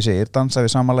Gauji segir, dansa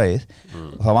við sama lagið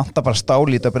og það vantar bara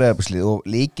stálíta Breiðabliklið og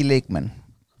leikmenn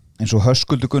eins og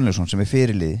Höskuldur Gunnlaugsson sem er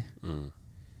fyrirliði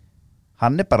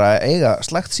hann er bara að eiga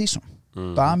slagt sísón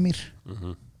Damir,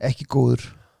 ekki góður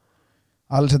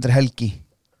Alexander Helgi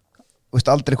veist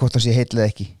aldrei hvort það sé heitlega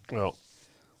ekki Já.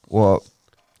 og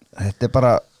þetta er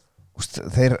bara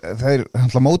þeir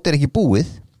mótið er ekki búið.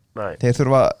 Nei. Þeir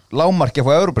þurfa lágmarki að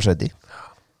fá Evrópusæti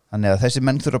þannig að þessi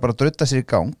menn þurfa bara að drutta sér í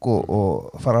gang og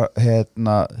fara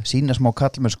sína smá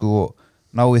kallmennsku og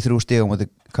ná í 3 stigum og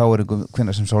þetta káringum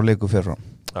hvenær sem sá leikur fyrir fram.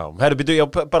 Já, herru, býtu,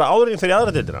 bara áðurinn fyrir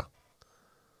aðra deildina.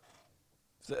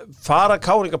 fara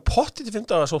Káringa potti til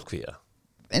 15 sótkvíja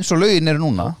eins og lögin eru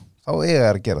núna þá eiga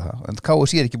þær að gera það en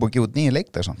KSÍ er ekki búið að gefa út nýja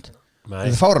leikdag samt þetta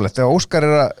er fáralegt, þegar Óskar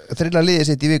er að þrilla liðið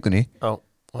sitt í vikunni Já,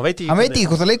 hann veit ekki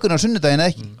hvort það leikur á sunnudaginn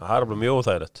eða ekki Það er alveg mjög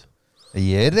óþægilegt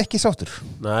Ég er ekki sáttur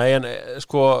Nei, en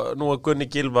sko, nú er Gunni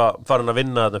Gylfa farin að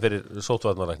vinna þarna fyrir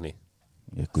sóttvarnalækni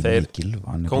Þeir,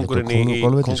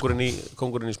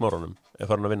 kóngurinn í Smáranum er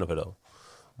farin að vinna fyrir þá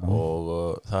og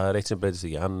það er eitt sem breytist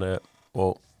ekki hann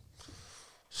og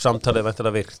samtalið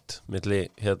væntanlega virkt milli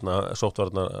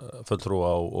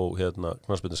sóttvarnafulltrúa og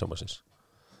knattspyrnusambandsins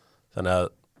þannig að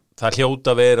það hljóta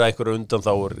að vera einhverju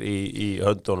undanþágur í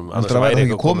höndunum Það væri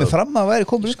ekki komið fram að það væri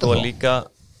komið sko líka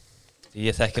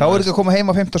Þá er ekki að koma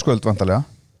heim á 5. skvöld vantarlega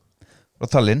frá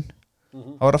Tallinn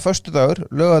þá var það föstudagur,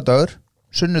 lögadagur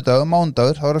sunnudagur,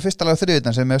 mánudagur, þá var það fyrsta lag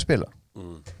þriðjudagur sem ég að spila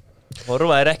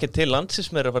Horfa er ekki til landsins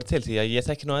meira að fara til því að ég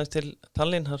þekki nú aðeins til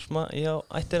Tallinn þar sem ég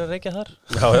ættir að reykja þar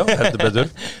Já, heldur betur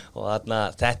og þarna,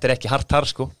 þetta er ekki hart þar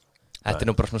sko Þetta er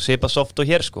nú bara svona svipa soft og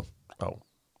hér sko Já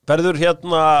Verður það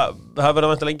verður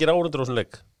vantilega engir áhorfendur á svona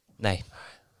leik? Nei,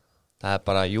 það er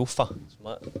bara Júfa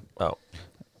Já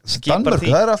Danmörk,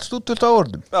 það er allt stúdvöld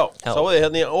áhorfendum Já, sáðu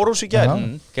þið í Órós í gær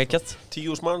Geggjart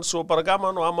 10.000 manns og bara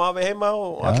gaman og amma afi heima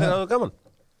og allir hafðu gaman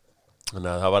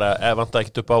Þannig að það var vantaði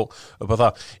ekkert upp á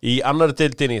það Í annarri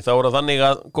deildinni þá er það þannig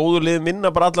að góðu lið minna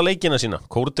bara alla leikina sína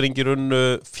Kórdrengir unnu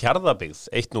Fjarðabyggð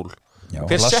 1-0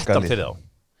 Hver sett hann fyrir þá?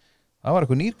 Það var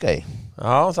eitthvað nýrgæi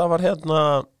Já, það var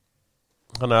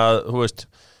Þannig að, þú veist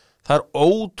það er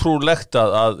ótrúlegt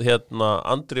að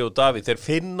Andri og Davíð, þeir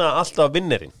finna alltaf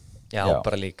vinnerinn Já,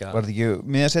 bara líka Var þetta ekki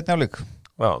miðan seinni hálfleik?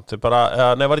 Já, þeir bara,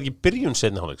 nei, var ekki byrjun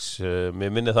seinni hálfleiks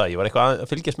Mér minni það, ég var eitthvað að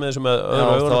fylgjast með þessu með öðru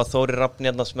augunum Já, það var Þóri Rafn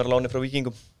sem er að láni frá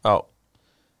Víkingum Já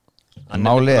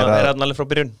Máli er að allir frá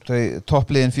byrjun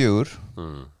toppliðin 4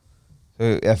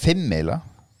 eða 5 eiginlega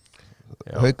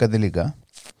Haukandi líka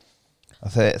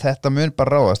Þetta mun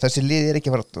bara ráðast Þessi lið er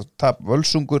ekki að fara að tapa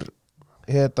Völsungur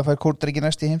fær Kórdrengi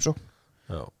næst í heimsókn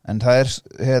en það er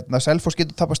Selfoss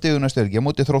getur tapast stigum næstu helgi á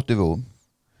móti Þrótti Vogum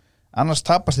annars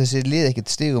tapast þessi lið ekkert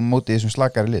stigum móti þessum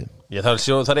slakari lið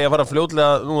Það er ég að fara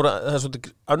fljótlega nú það er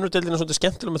svolítið, annardeildin er svolítið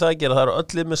skemmtilega með það að gera það eru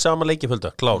öll lið með sama leikifölda,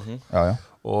 klár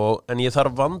en ég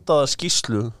þarf vandaða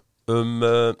skýrslu um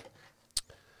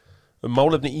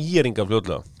málefni íringa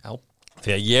fljótlega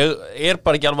því að ég er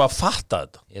bara ekki alveg að fatta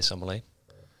þetta Ég er sammála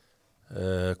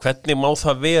hvernig má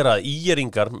það vera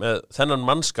íringar með þennan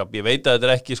mannskap ég veit að þetta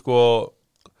er ekki sko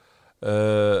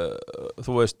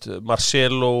þú veist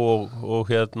Marcelo og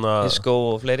Isco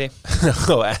og fleiri en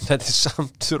þetta er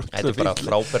samt Þetta er bara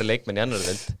frábæri leikmenn í annar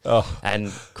vild en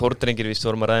Kórdrengir víst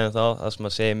vorum að ræða það sem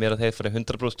að segja mér að þeir fara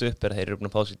 100% upp þeir eru búin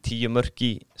að pása 10 mörk í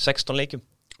 16 leikjum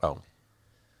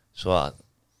svo að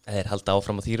þeir halda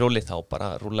áfram á því róli þá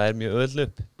bara rúla er mjög öðlu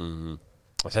upp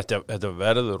Þetta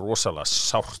verður rosalega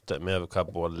sárt með hvað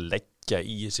búið að leggja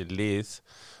í þessi lið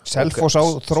Selfoss á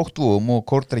Þróttvogum og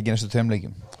Kórdrengi næstu 2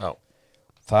 leikjum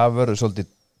Það verður svolítið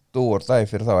dúor dæg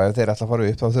fyrir þá ef þeir ætla að fara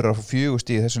upp þá þurfa að fá 4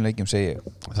 stig í þessum leikjum segi ég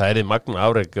Það er í magna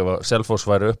afrek ef að Selfoss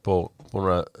væri upp og búin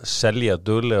að selja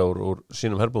duglega úr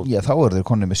sínum herbúðum Já þá eru þeir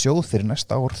konið með sjóð fyrir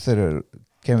næsta ár þeir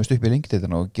kemist upp í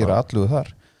lengdeitina og gera allugu þar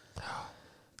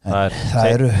Það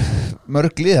eru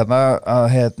mörg lið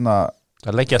þarna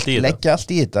að leggja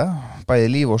allt í þetta bæði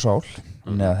líf og sál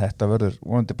þannig að þetta verður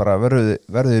vonandi bara verður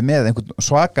við með einhvern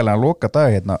svakalega loka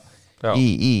dag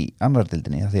í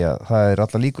annardildinni því að það er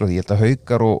alltaf líkur á því ég held að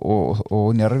Haukar og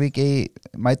Njarðvík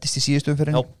mætist í síðustu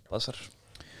umferðinni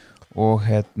og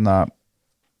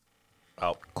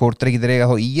Kórdrengir eiga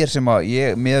þá IR sem að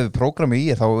ég með prógrami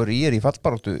IR þá er IR í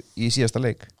fallbaráttu í síðasta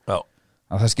leik að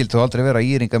það skildi þá aldrei vera að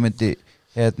IR-inga myndi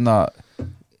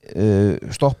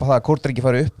stoppa það að Kórdrengi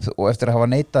fari upp og eftir að hafa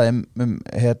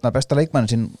neitað besta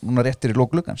leikmannin sinn núna réttir í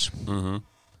lok gluggans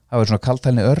það verður svona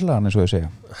kaltælni örlagan eins og ég segja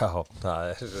Já,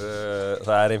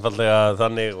 það er einfaldlega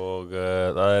þannig og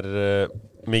það er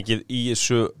mikið í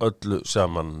þessu öllu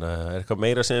saman er eitthvað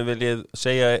meira sem við viljið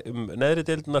segja neðri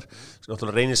deildinar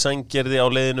náttúrulega Reynir Sandgerði á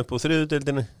leiðin upp á þriðju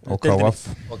deildinni og KF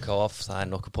það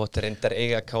er nokkuð pottir reyndar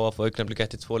eiga KF og augnablik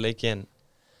eftir 2 leiki en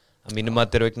að mínum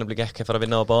að þeir augnablik ekki að fara að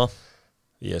vinna á báða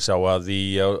Ég sá að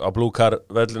á Blue Car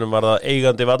vellinum var það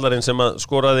eigandi vallarinn sem að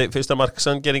skoraði fyrsta mark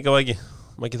Sandgerðinga var ekki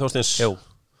Maggi Þorsteins Jú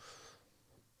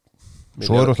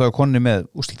Svo eru alltaf konni með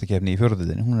úrslitakefni í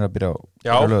fjórðudeildinni hún er að byrja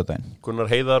á laugardaginn Gunnar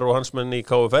Heiðar og hans menn í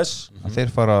KFS Þeir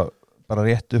fara bara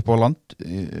rétt upp á land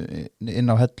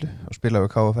inn á Hellu og spila við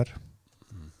KFR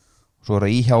Svo er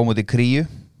það íhjá múti Kríu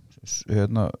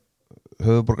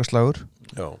höfuborgarslagur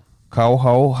KH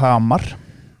Hamar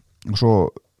og svo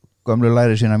gömlu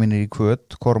læri sína mínir í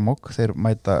Kvöt Kormók, þeir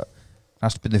mæta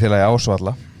knattspyrnufélagi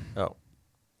Ásvalla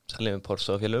Salliðum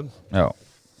Porsa og félögum. Já,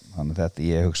 þannig að þetta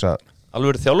ég hugsa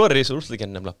Alveg þjálfari í þessu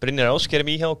úrslutakeppni nefnilega. Brynjar Ásgeir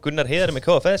með IH, Gunnar Heiðar með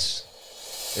KFS.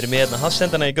 Við erum með hérna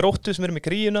Hassendana í Gróttu sem eru með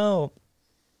Kríuna og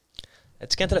þetta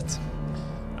er skemmtilegt.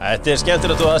 Þetta er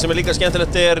skemmtilegt og það sem er líka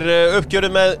skemmtilegt er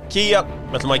uppgjörið með Kia.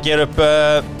 Við ætlum að gera upp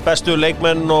bestu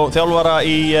leikmenn og þjálfara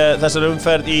í þessari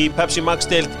umferð í Pepsi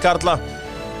Max-deild karla.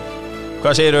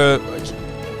 Hvað segirðu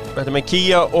þetta með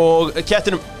Kia og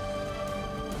kettinum?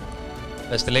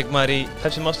 Besti leikmaður í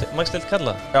Pepsi Max-deild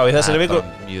karla? Já, í þessari viku.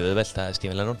 Mjög auðvelt, það er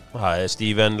Stephen Lennon. Það er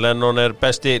Stephen Lennon er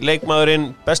besti leikmaðurinn,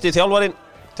 besti þjálfarinn,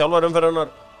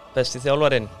 þjálfarumferðunar. Besti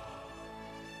þjálfarinn.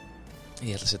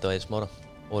 Ég ætla að setja á Eið Smára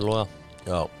og Loga.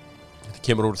 Já, þetta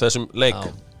kemur úr þessum leik.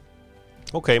 Já.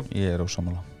 Ok, Ég er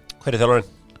ósammála hver er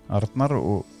þjálfarinn? Arnar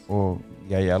og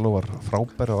Jæjaló var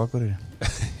frábær á Akureyri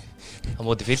Á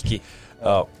móti Fylki.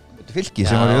 Já. Þetta Fylki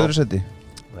sem var í öðru seti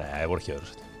Nei, voru ekki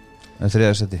öðru.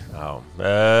 þriðja seti Já.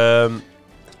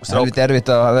 Það er lítið erfitt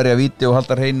að verja víti og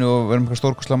halda hreinu og vera með eitthvað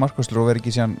stórkostlega markvöslur og vera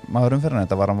ekki síðan maður umferðan.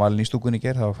 Þetta var hann valin í stúkunni í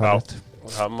gerð, það var færið.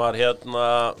 Hann var hérna,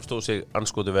 stóð sig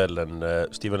anskotu vel en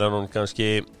Stephen Lennon kannski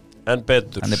enn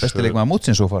betur. Hann er besti leikmaður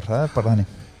mótsins svo far, það er bara þannig.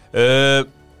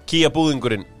 Kia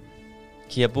búðingurinn.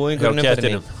 Kia búðingurinn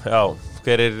umferðinni. Já,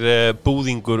 hver er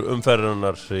búðingur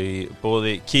umferðunar í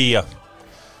bóði Kia?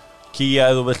 Kia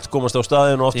ef þú vilt komast á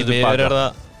staðinu og aftur tilbaka. Því miður er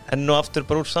það enn og aftur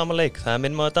bara úr sama leik. Það er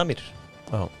minn maður Damir.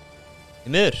 Já. Í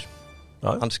miður.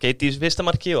 Já. Hann skeiti í þessu fyrsta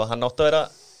marki og hann átti að vera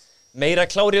meira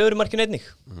klár í öðru markinu einnig.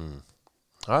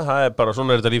 Það er bara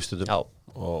svona er þetta lífstundum. Já.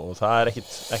 Og það er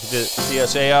ekkit því að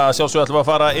segja. Sjálfsög ætlum að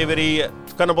fara yfir í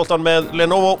kvennaboltan með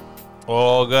Lenovo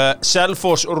og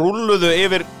Selfoss rúlluðu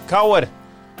yfir KR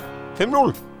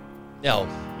 5-0. Já.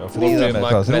 Fríða með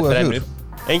hvað, 3-4?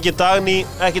 Engin Dagný,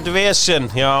 ekkit vesen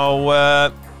hjá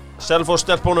Selfoss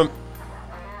stelpunum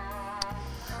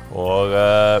og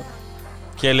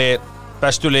Keli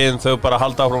bestu liðin þau bara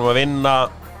halda áfram að vinna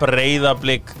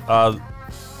Breiðablik að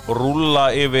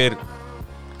rúlla yfir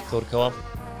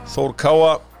Þór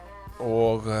Káa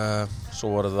og svo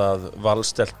var það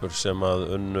Valstelpur sem að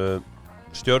unnu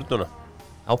Stjörnuna.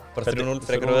 Já, bara 3-0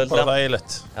 frekar auðveldlega. Bara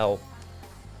þægilegt. Já.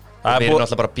 Við erum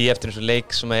náttúrulega bara að bíða eftir þessu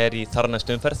leik sem er í þar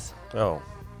næstu umferð. Já.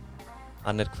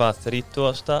 Hann er hvað,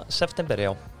 30. september,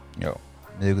 já. Já,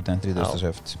 miðvikudaginn 30.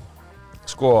 sept.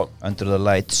 Sko, Under the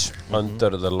lights.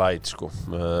 Under the lights, sko.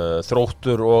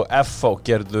 Þróttur og FH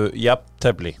gerðu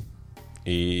jafntefli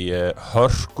í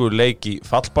hörkuleik í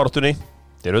fallbaráttunni.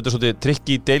 Það er auðvitað svolítið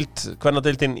trikki deild,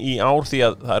 kvennadeildin í ár því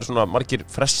að það er svona margir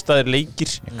frestaðir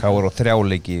leikir. Káur og 3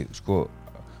 leiki, sko,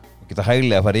 geta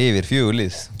hæglega að fara yfir 4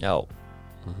 lið. Já.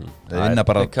 Það vinna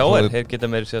bara... Káur, þeir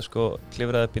geta meira sér sko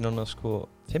klifraði upp í nána sko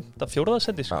 5. 4.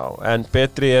 seti sko. Já, en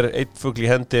betri er 1 fugl í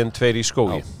hendi en 2 í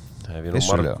skógi.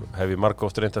 Hef ég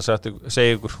margótt reynt að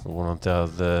segja ykkur og vonandi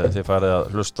að þið farið að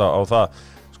hlusta á það.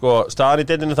 Sko, staðan í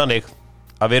deildinni þannig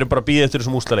að við erum bara að bíða eftir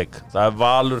þessum úrslaleik. Það er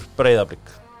Valur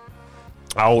Breiðablik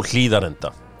á Hlíðarenda.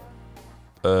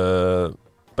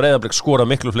 Breiðablik skora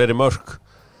miklu fleiri mörk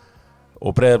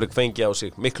og Breiðablik fengi á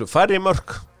sig miklu færri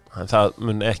mörk. En það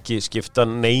mun ekki skipta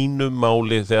neinu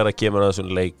máli þegar að kemur að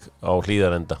þessum leik á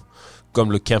Hlíðarenda.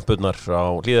 Gömlu kempurnar á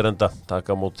Hlíðarenda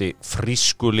taka á móti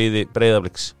frísku liði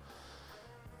Breiðabliks.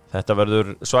 Þetta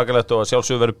verður svakalegt og að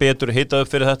sjálfsögur verður betur hitað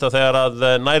upp fyrir þetta þegar að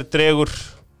nær dregur.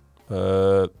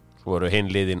 Svo eru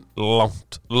hinn liðin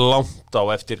langt á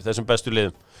eftir þessum bestu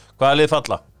liðum. Hvaða lið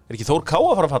falla? Er ekki Þór Káa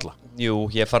að fara að falla? Jú,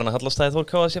 ég er farin að halla staðið Þór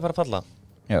Káa að sé fara að falla.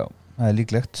 Já, það er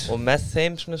líklegt. Og með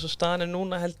þeim svona eins og staðan er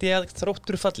núna held ég að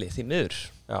Þróttur falli því miður.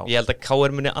 Já. Ég held að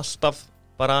KR muni alltaf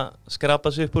bara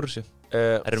skrapa sig upp úr þessu.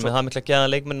 Erum við það mikla geða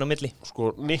leikmennin á milli?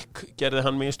 Sko, Nick gerði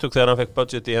hann mistök þegar hann fekk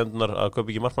budget í hendunar að kaupa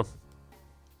ekki markmann.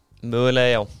 Mögulega,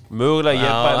 já. Mögulega,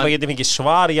 maður geti fengið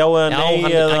svar já eða nei.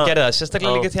 Já, hann gerði það,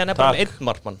 sérstaklega líka því hann er bara með 1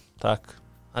 markmann. Takk.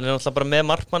 Hann er náttúrulega bara með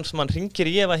markmann sem hann ringir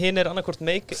í ef að hinn er annarkvort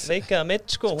veik eða meidd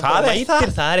sko. Hvað er það?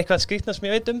 Það er eitthvað skrýtna sem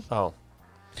ég veit um. Já.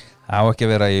 Það á ekki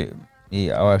að vera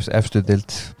á efstu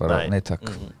dild, bara nei takk.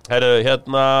 Herru,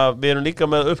 hérna, við erum líka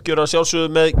með uppgjör að sjálfsögðu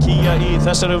með Kia í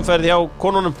þessari umferð hjá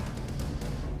konunum.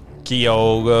 Kia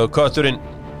og Kötturinn.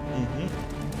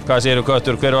 Hvað segirðu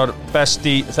Köttur, hver var best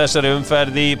í þessari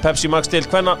umferð í Pepsi Max-deild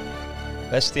kvenna?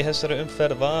 Best í þessari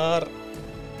umferð var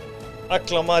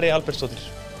Agla Mari Albertsdóttir.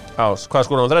 Já, hvað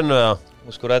skoraði hún 3 eða?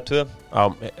 Hún skoraði 2. Já,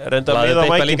 reynda að miða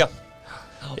mækin líka.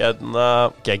 Hérna,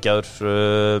 geggjaður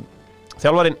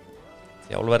Þjálfarinn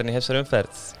í þessari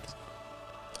umferð.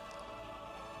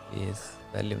 Við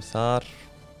veljum þar.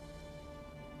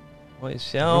 Og ég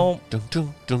sjá.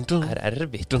 Það er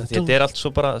erfitt. Þetta er allt svo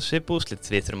bara svipúslit.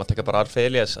 Við þurfum að taka bara Arfe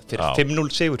Elias fyrir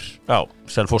 5-0 sigur. Já,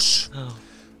 Selfoss.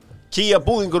 Kia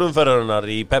búðingur umferðarinnar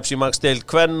í Pepsi Max-deild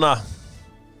kvenna.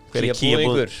 Hver er Kía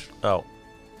búðingur? Já,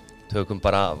 Tökum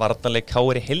bara varnarleik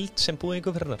Káir í heild sem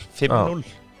búðingur fyrir hennar 5-0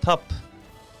 tap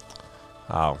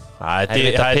já, það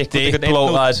Erfitt að er pikka út einhvern dipló, einn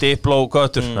út. það er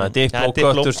dipló-göttur það er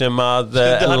dipló-göttur sem að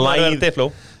Stundu hann var að vera Difló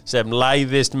sem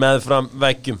læðist meðfram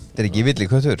veggjum Þetta er ekki villi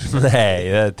köttur. Nei,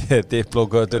 þetta er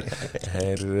dipló-göttur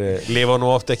þeir lifa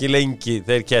nú oft ekki lengi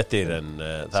þeir kettir en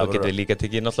Svo getum við líka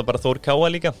tekið náttúrulega bara Þór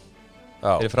Káa líka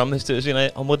já, fyrir framhýstuðu sína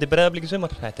á móti Breiðabliki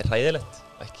sumar Þetta er hræðilegt,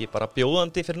 ekki bara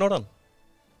bjóðandi fyrir norðan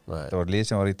nei, Það var lið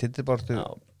sem var í titibartu Já.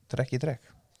 trekk í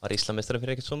trekk. Var Íslamestari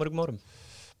fyrir ekkert svo mörgum árum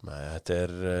nei, þetta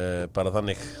er bara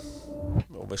þannig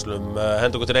og við slum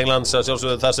henda okkur til Englands að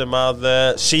sjálfsögðu það sem að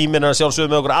síminn er að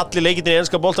sjálfsögðu með okkur allir leikirnir í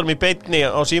enska boltanum í beinni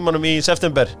á símanum í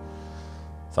september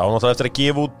þá náttúrulega eftir að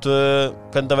gefa út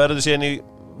hvernig það verður síðan í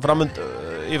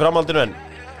framhaldinu en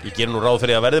ég ger nú ráð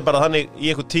fyrir að verði bara þannig í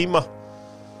eitthvað tíma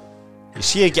ég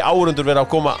sé ekki árundur vera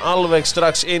að koma alveg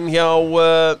strax inn hjá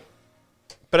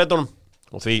Bretunum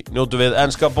og því njótum við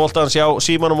enska boltans hjá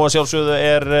símanum og sjálfsögðu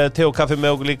er te og kaffi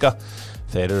með okkur líka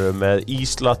þeir eru með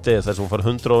íslatti þar sem hún fær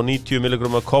 190 mg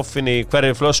af koffini í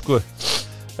hverju flösku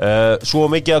svo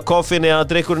mikið af koffini að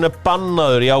drykkurinn er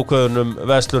bannaður í ákveðunum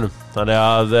verslunum þannig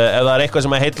að ef það er eitthvað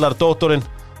sem heillar dóttorinn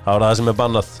þá er það sem er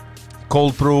bannað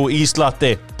cold brew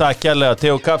íslatti, takk kærlega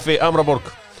te og kaffi Amraborg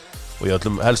og í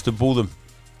öllum helstu búðum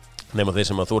nema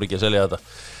þeir sem að þú ekki að selja þetta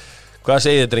hvað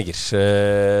segið þið drengir?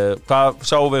 Hvað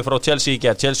sáum við frá Chelsea í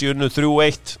gerð? Chelsea unnu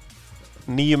 3-1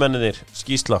 9 menninir,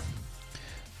 skýrsla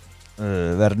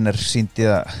Werner síndi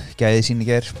að gæði sín í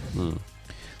gær og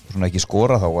svona ekki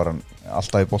skora þá var hann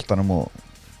alltaf í boltanum og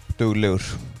duglegur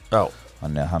já,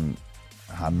 þannig að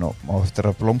hann má eftir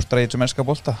að blómstra í þessum enska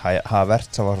bolta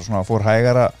Havertz það var svona fór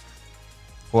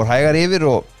hægar yfir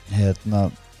og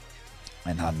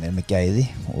en hann er með gæði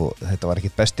og þetta var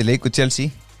ekkert besti leikur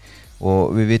Chelsea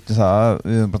og við vitum það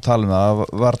við höfum bara að tala um það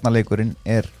að varnarleikurinn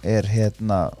er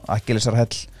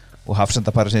Akkilesarhæll og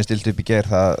Hafsendapari sem stilt upp í gær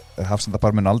það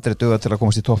Hafsendapari mun aldrei duga til að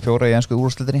komast í topp 4 í ensku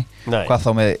úrvalsdeildinni hvað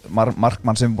þá með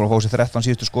markmann sem er búin að fá sér 13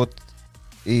 síðustu skot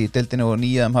í deildinni og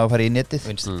 9 af þeim hafa farið í netið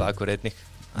Vinstri bakur einnig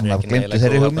hann hafa glemt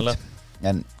þeirri hugmynd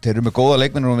en þeir eru með góða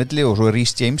leikmennir á milli og svo er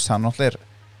Reece James hann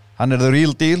er the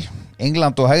real deal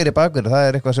England og hægri bakur það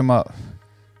er eitthvað sem að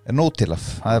er nóg til af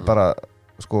það er bara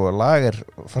sko lager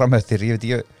frameftir ég veit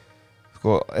ekki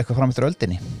sko eitthvað frameftir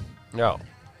öldinni já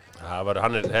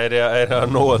hann er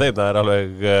að nóga þeim það er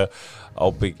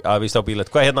alveg aðvíst á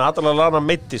bílet hvað Adana Lana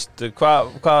meittist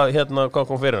hvað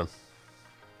kom fyrir hann?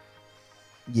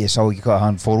 Ég sá ekki hvað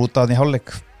hann fór út af hann í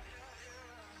hálfleik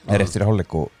eftir í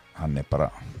hálfleik og hann er bara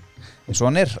eins og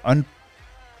hann er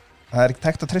það er ekki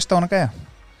tækt að treysta á hann að gæja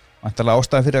væntanlega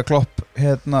ástæðan fyrir að Klopp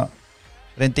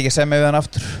reyndi ekki að semja við hann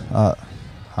aftur að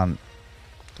hann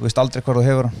þú veist aldrei hvað þú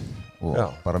hefur hann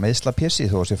og bara meðsla pjessi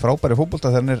þó að sé frábæri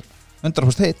fótbolta þegar hann er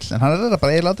 100% heill, en hann er það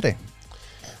bara eiginlega aldrei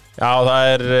Já, það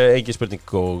er engin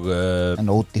spurning og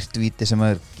en ódýrt víti sem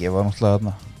er gefa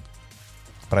náttúrulega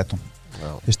Brighton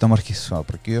fyrsta markið, það var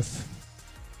bara gjöf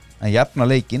en jafna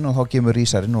leikinn og þá kemur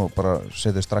Rísarinn og bara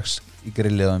setur strax í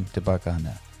grilliðum tilbaka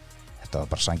þannig að þetta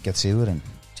var bara sangjart sigur en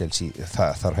Chelsea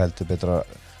þarf heldur betur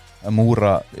að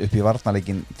múra upp í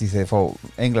varnarleikin því þeir fá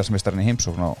Englandsmeistarinn í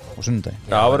heimsókn á sunnudagi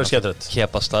Já, það verður skemmtilegt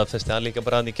Kepa staðfesti hann líka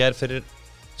bara hann í gær fyrir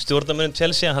stjórnarmönnum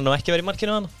Chelsea hann á ekki verið í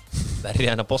markinu hann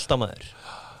verði hann að bolta maður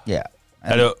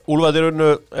Úlfarnir unnu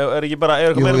er ekki bara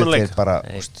eitthvað meira með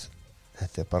leik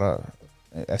þetta er bara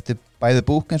eftir bæði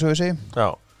búk eins og við segjum Já,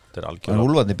 þetta er algjörlega en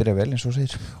Úlfarnir byrja vel eins og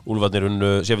segir Úlfarnir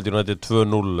unnu Sheffield United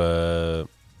 2-0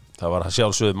 það var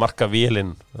sjálfsögðu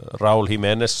markavélin Raúl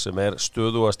Jiménez sem er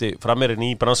stöðugasti framherinn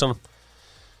í bransanum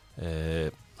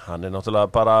hann er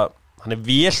náttúrulega bara hann er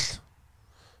vél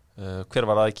hver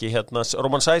var það ekki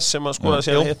Roman Sæs sem að skoraði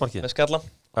sér hitt markið með skalla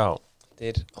þetta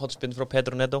er hotspinn frá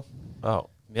Pedro Neto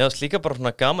mér finnst líka bara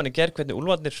svona gaman í gerð hvernig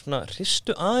Úlfarnir svona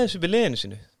hristu aðeins upp í liðinu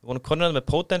sínu við vonum konurinn með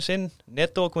Potence inn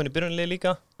Neto kom inn í byrjunlið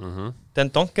líka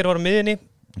Den Donker var á miðinni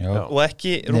og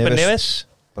ekki Ruben Neves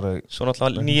svo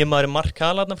náttúrulega nýja maður Mark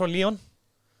Haaland frá Lyon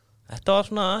þetta var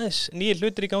svona aðeins nýja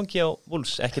hlutir í gangi á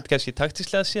Wolves ekkert kannski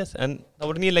taktíslega séð en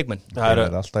það voru nýja leikmenn það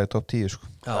er alltaf í topp 10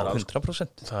 sko. Já,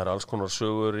 100% það er alls konar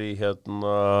sögur í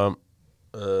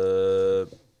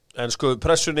ensku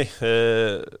pressunni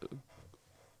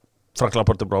Frank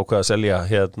Lampard er bara ákveð að selja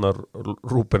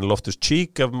Ruben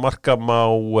Loftus-Cheek ef marka má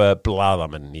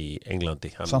blaðamenn í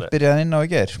Englandi samt byrjaði hann inn á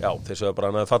í gær já, þeir sögðu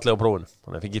bara hann hefði fallið á prófinu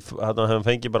hann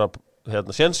fengi bara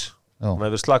séns hann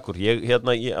hefði verið slakur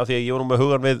af því að ég var nú með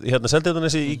hugan við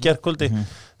Seltjarnarnesi í gærkvöldi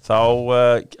þá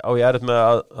á ég erfitt með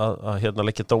að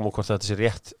leggja dóm og hvort þetta sé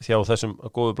rétt hjá þessum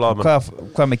góðu blaðamenn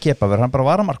hvað með Kepa, verður hann bara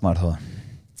varamarkmaður þá?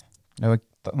 Ef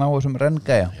ná þessum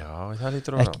renngæja Já, það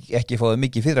lítur að vera ekki fá það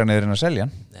mikið fyrir hann eða að selja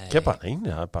hann Kepa, neini,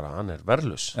 það er bara, hann er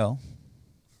verðlaus Já,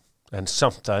 En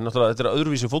samt, það er náttúrulega, þetta er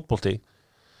öðruvísi fótbolti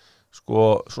Sko,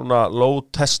 svona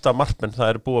low-testa markmenn, það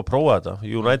er búið að prófa þetta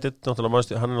United,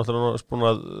 náttúrulega, hann er náttúrulega búin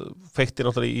að feikti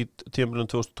náttúrulega í tímabilinu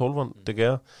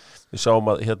 2012 Við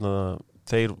sáum að, hérna,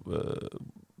 þeir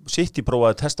City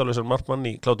prófaði testalausan markmann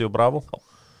í Claudio Bravo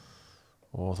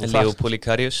En Leopold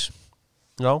Karius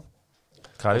Já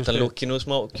Það lúki nú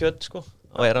smá kjöt sko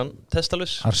og hann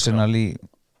testalus Arsenal í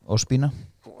Ospina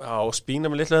Já,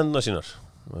 Spína með litla henduna sínar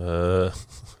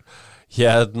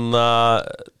Hérna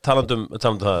talandum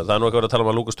það er nú ekki verið að tala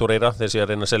um að Lucas Torreira þeir sé að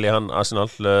reyna að selja hann Arsenal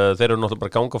þeir eru náttúrulega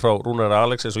bara ganga frá Rúnar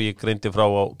Alex eins og ég greindi frá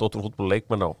á Dóttur fútbol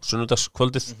leikmenn á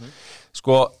sunnudagskvöldið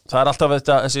Sko, það er alltaf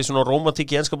þessi svona rómatík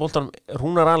í enska boltanum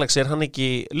Rúnar Alex, er hann ekki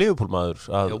Liverpool maður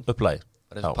að upplæði?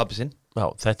 Pappi sinn Já,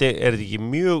 þetta er ekki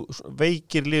mjög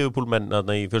veikir Liverpool-menn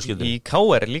í fjölskyldunum? Í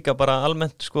KR líka bara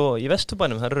almennt sko í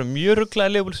Vesturbænum, það eru mjög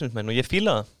rugglaði Liverpool-menn og ég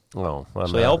fíla það. Já,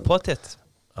 svo já, pottet.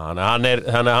 Þannig að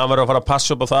hann verður að fara að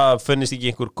passa upp á það, finnist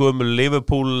ekki einhver gömul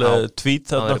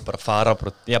Liverpool-tweet þarna? Það verður bara að fara á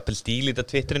jafnvel stílita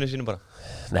Twitterinu sínu bara.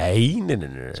 Nei.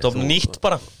 Stofna nýtt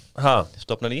bara.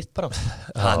 Stofna nýtt bara.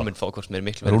 Hann mun fá hvort mér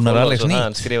miklu Rúnar Alex nýtt.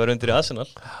 Hann skrifar undir í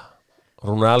Arsenal.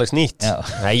 Rúnar Alex nýtt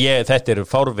Nei, þetta eru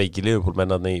fárveiki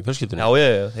Liverpool-menn í fjölskyldunni Já,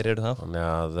 þeir eru það Þannig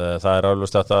að það er alveg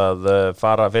stætt að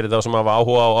fara fyrir þá sem hafa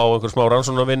áhuga á einhver smá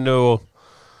rannsóknarvinnu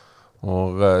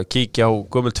og kíkja á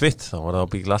gömul tvitt þá var það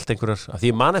að byggja allt einhverjar að því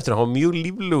ég man eftir að hann var mjög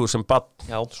líflugur sem barn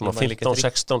svona 15,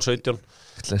 16, 17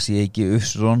 Það sé ekki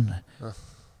Usron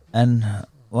en a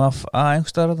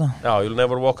einhverstaðar þetta Já, You'll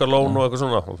Never Walk Alone og eitthvað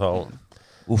svona og þá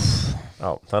Já,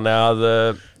 þannig að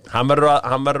hann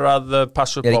verður að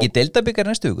passa upp á Er ekki deildabikar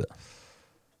næstu viku?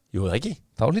 Jú, það ekki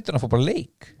Þá hlýtur hann að fá bara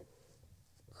leik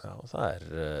Já, það er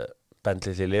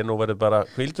Bentley til Leno verður bara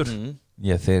hvíldur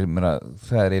Já, það er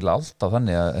eiginlega alltaf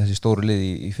þannig að þessi stóru lið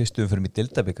í fyrstu umfyrir í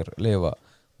deildabikar leifa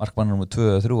markmannur nummer 2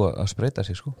 og 3 að spreita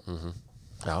sig sko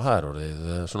Já, það er orðið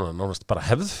svona nánast bara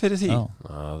hefð fyrir því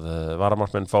að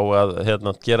varamarkmenn fá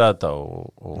að gera þetta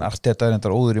og Allt þetta er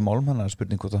endar óður í málum hann að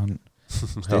spurning hvort að hann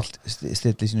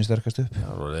stilli sínu sterkast upp Já,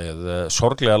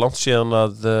 sorglega langt síðan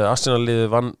að Arsenal-liðið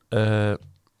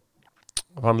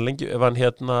vann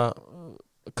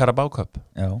Carabao Cup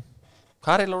Já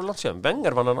Hvað er eiginlega langt síðan?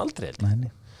 Wenger vann hann aldrei held Nei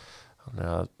Þannig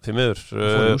að því miður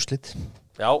Fór í úrslit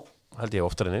Já, held ég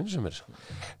oftar en einu sem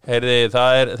Heyrði,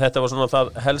 þetta var svona það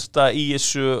helsta í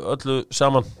þessu öllu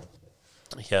saman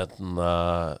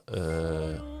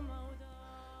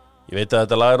Ég veit að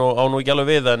þetta lag á nú ekki alveg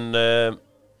við en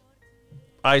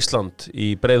Æsland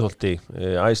í Breiðholti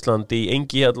Æsland í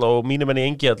Engihjalla og mínumenn í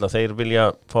Engihjalla þeir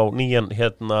vilja fá nýjan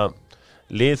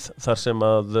lið þar sem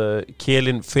að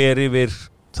Kelin fer yfir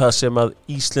það sem að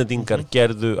Íslendingar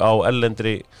gerðu á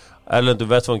erlendu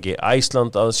vettfangi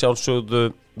Æsland að sjálfsögðu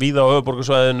víða á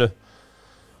höfuðborgarsvæðinu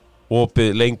opið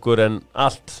lengur en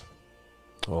allt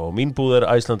og mín búð er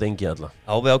Æsland Engihjalla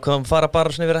Við ákveðum fara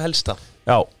bara svona yfir að helsta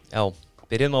Já,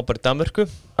 byrjum á bara Danmörku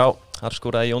Já Þar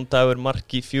skoraði Jón Dagur mark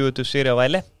í 40 séri á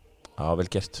Væli Já, vel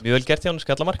gert Mjög vel gert hjá hann,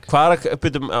 skallamark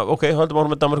höldum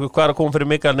árum með Danmörku Hvað er að koma fyrir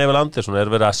Mikael Neville Andersson? Er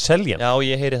verið að selja hann? Já,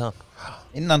 ég heyri það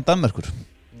Innan Danmörkur?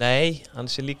 Nei, hann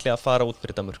sé líklega að fara út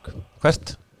fyrir Danmörku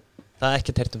Hvert? Það er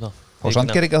ekkert heyrt um það Og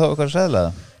Sandgerðinga þá eitthvað sæðlega?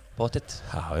 Bótitt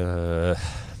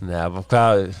Nei,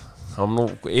 hvað Hann nú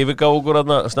yfirgáð okkur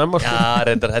að snemma Já,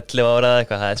 reyndar 11 ára eða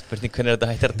eitthvað Það er spurning hvernig þetta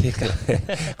hættir að teka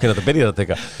Hvernig þetta byrjar að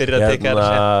teka Byrjar að teka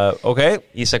Ok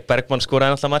Ísak Bergmann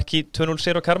skoraði alltaf mark í 2-0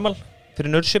 sér á Karmal Fyrir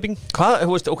Norrköping Hvað,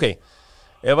 þú veist, ok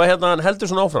Ef að hann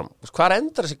heldur svona áfram Hvað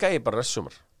endar þessi gæi bara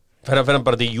restsumar? Fer hann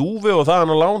bara til Juve og það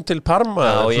hann á lán til Parma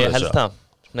Já, ég held það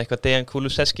Svona eitthvað Dejan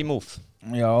Kulusevski move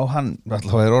Já, hann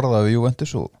alltaf er orðað við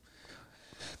Juventus og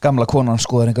gamla konan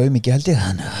skoðar enga mikið held ég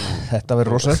Þetta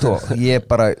verður rosalegt og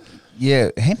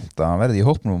ég heimta að hann verði í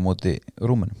hópnum á móti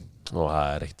Rúmenum og það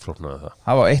er eitt flóknar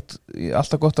það var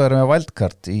alltaf gott að vera með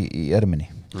wildcard í erminni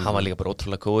Hann var líka bara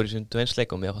ótrúlega góður í sundu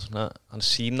einsleik og mér var svona, hann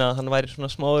sína að hann væri svona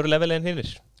smáður level en hinnir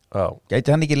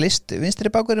Gæti hann ekki list vinstri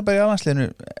bakverðin bara í alhansliðinu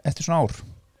eftir svona ár?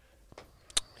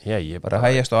 Já, ég bara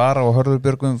hægjast á Ara og Hörður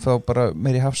Björgum þá bara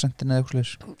meiri hafsendin eða eitthvað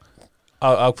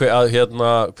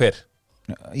hver?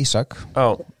 Ísak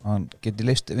hann geti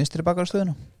list vinstri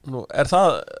bakverðstöðuna Nú, er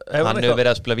það Hann hefur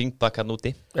verið að spila vingbak hann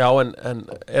úti Já, en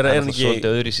er hann ekki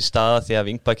svolítið öðru í sér staða því að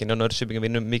vingbakinn og Norrköping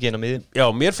vinnum mikið inn á miðjum Já,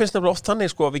 mér finnst nefnilega oft þannig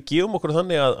sko, að við gefum okkur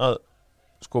þannig að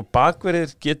sko, bakverðir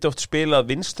geti oft spilað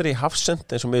vinstri hafsend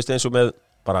eins og með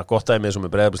bara gott dæmi eins og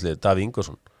með Breiðabliksliðið Davíð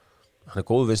Ingvarsson Hann er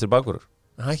góð vinstri bakverður en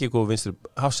hann er ekki góð vinstri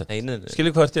hafsend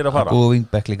Skilji hvað þetta er að fara Góð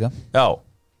vingbak líka Já,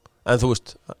 en þú veist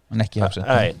En ekki hafsend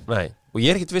og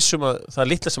ég ekkit viss að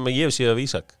það litla sem að ég hef séð af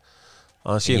Ísak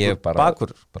að hann sé Ég einhver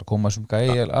bakur bara koma sem gæi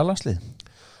í allandslið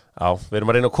Já, við erum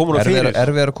að reyna að koma hann fyrir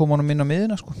Erfið að koma honum inn á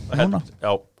miðina sko núna.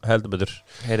 Já, heldur betur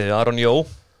Heyrðu, Aron Jó,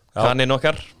 Já. kanninn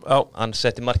okkar Já, Hann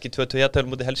setti marki 2-2 jafntefli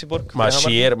mútið Helsingborg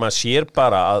maður sér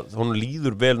bara að hún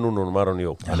líður vel núna Aron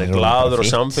Jó hann hann er er glaður á bara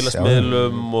fínt,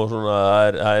 samfélagsmiðlum og svona,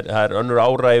 það er önnur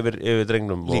ára yfir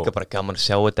drengnum Líka bara gaman að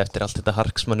sjá þetta eftir allt þetta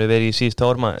harksmannu verið í síðustu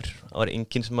ármaður Það var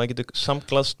enginn sem maður getur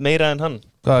samglaðst meira en hann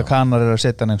Hvaða kanar að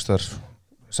setja hann einhverstaðar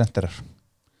senterar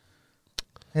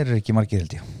Þeir ekki margir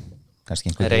held ég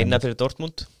Kannski einhver Reyna fyrir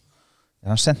Dortmund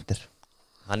Er hann senter?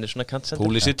 Hann er svona kantsender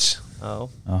Pulisic Já,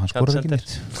 Já, hann skorar ekki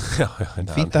neitt Já,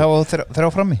 Fínt að hafa þrjá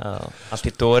frammi já Allt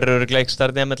í dóri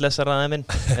gleikstarði með lesaraði minn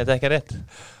Þetta er ekki rétt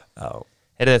Já,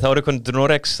 Heyrðu, þá eru konur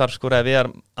Norex Þar skoraði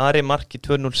Viðar Ari marki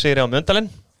 2-0 sigri á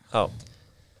Mjöndalen já,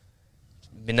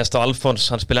 Minnast á Alfons,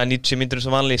 hann spilaði 90 mínútur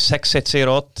sem vanli 6-1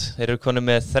 sigur á 8 Þeir eru konur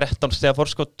með 13 stiga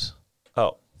forskot já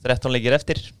 13 leikir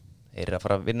eftir Þeir eru að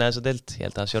fara að vinna þessa deild Ég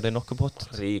held að það sjá þeir nokkuð pott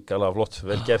Ríkala flott,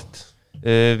 vel gert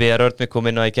Viðar Örn við kom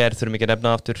inn á í gær Þurfum ekki að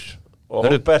nefna aftur Og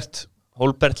Holbert,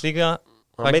 Holbert líka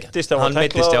hann meiddist Hann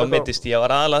meiddist, ég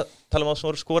var aðalega að tala um á sem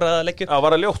voru skoraði að leggju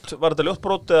var þetta ljótt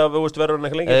brot eða þú veist verður hann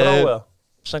ekki lengi frá eða?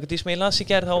 Sannkvæmt því sem ég las í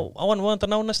gær þá á hann vonandi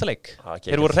að ná næsta leik Ok.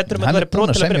 Þeir voru hræddir um að Hann það er væri brot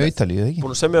búin að til að semja byrja á með Ítalíu, eða ekki?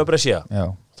 Búin að semja á Brescia Já.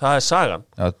 Það er sagan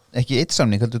Já, ekki eitt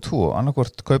samning, heldur 2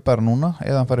 annarkvort kaupar hann núna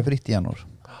eða hann farið fritt í janúar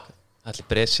Allir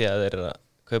Brescia þeir eru að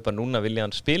kaupa núna vilja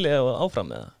hann spila og áfram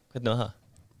með það Hvernig var það?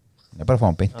 Ég bara fá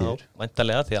hann beint Já, yfir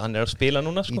væntanlega því að hann er að spila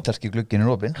núna sko. Ítalski glugginn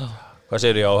er opinn Hvað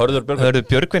segir ég á Hörður Björgvin? Hörðu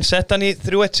Björgvin sett hann í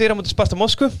 3-1 sigur á móti Sparta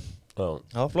Moskvu Já.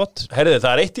 Já, flott Herðu,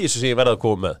 það er eitt í þessu sem ég verða að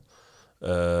koma með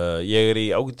Ég er í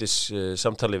ágætis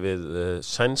samtali við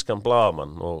sænskan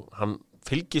blaðamann og hann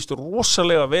fylgist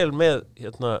rosalega vel með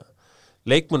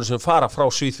leikmunum sem fara frá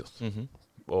Svíþjóð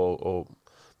og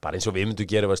bara eins og við myndum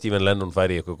gera ef að Stephen Lennon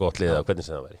færi í eitthvað gott lið eða hvernig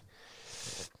sem það væri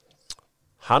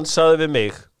Hann sagði við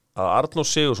mig að Arnór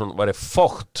Sigursson væri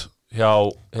fókt hjá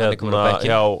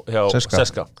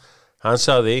Seska Hann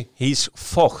sagði, he's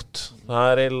fucked Það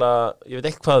er eiginlega, ég veit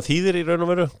ekki hvað það þýðir í raun og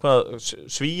veru Hvað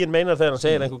Svíinn meinar þegar hann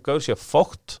segir einhver gaur sé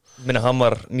fucked Minna hann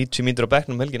var 90 mínútur á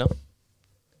bekknum helgina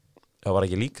Það var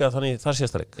ekki líka þannig þar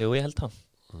síðasta leik Jú, ég held það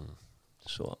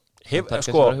Svo,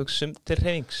 sko, að hugsa til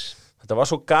hreyfings Þetta var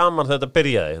svo gaman þegar þetta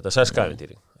byrjaði Þetta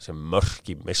Seska-ævintýri Þessi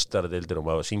mörk í meistaradeildir og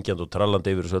maður syngjandi og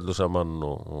trallandi yfir þessu öllu saman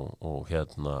og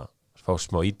fá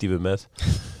smá ídífu með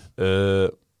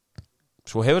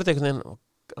Svo hefur þetta einhvern veginn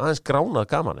aðeins gránað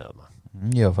gaman eða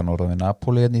Ég var fann orðað við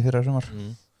Napoli hérna í fyrra sumar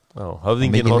Já,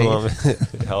 höfðingin orðað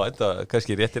Já, þetta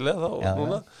kannski réttilega þá Já,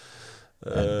 núna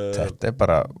Þetta er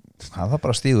bara, hann þarf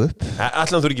bara að stígu upp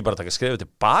Ætlaðan þú ekki bara að taka skrifið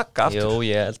tilbaka aftur Jú,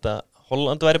 ég held að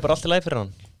Holland væri bara allt í lagi fyrir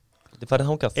hann Þetta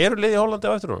farið þangað Eru lið í Hollandi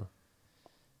á eftir hún?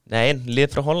 Nei,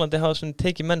 lið frá Hollandi hafa svona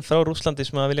tekið menn frá Rússlandi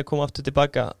sem að vilja koma aftur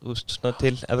tilbaka svona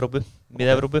til Evrópu,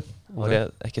 mið-Evrópu og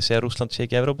ekki að segja að Rússland sé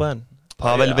ekki Evrópa en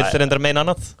Pavel vill reyndar meina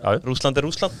annað Rússland er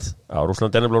Rússland Já,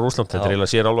 Rússland er nefnilega Rússland Þetta er eiginlega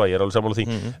sér álfa, ég er alveg sammála því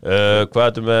Hvað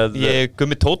ertu með Ég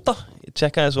Gummi Tóta, ég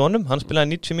tjekkaði þessu honum Hann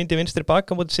spilaði 90 mínútur vinstri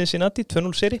baka móti Cincinnati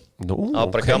 2-0 seri Það var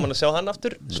bara gaman að sjá hann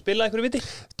aftur spila einhverju viti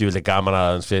Djúvillig gaman að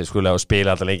hann skulle að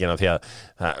spila alltaf leikina því að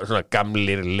það er svona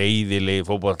gamlir leiðilegi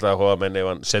fótbolta menn ef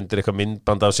hann sendir eitthvað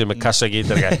myndband af sig með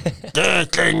kassagítar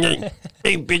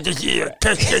einbyrja sér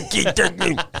kassagítar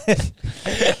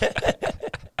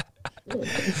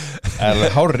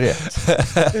Alveg hár rétt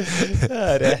Það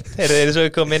er rétt Þeir eru svo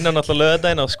komið inn á náttúrulega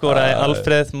lögadaginn og skoraði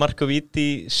Alfreð Markovíti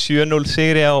 7-0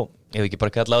 sigri á, ég hef ekki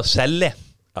bara kallað á Selli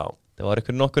Það var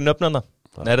eitthvað nokkuð nöfnana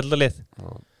næraldalið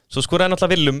Svo skoraði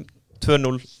náttúrulega Willum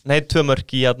 2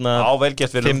 mörk í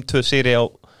 5-2 sigri á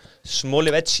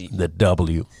Smoliveci The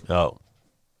W Já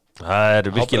Það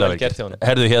er virkilega vel gert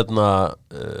Herðu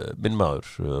minn maður,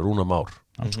 Rúnar Már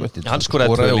Hann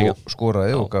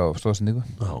skoraði og gaf stóðsendingu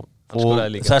og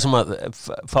það sem að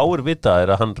fáir vita er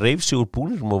að hann reif sig úr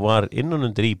búnirum og var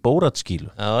innanundir í Bóratskílu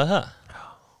Já, það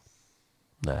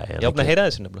Nei, Ég opna að heyra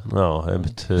þessu nefnilega Já,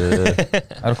 einmitt Það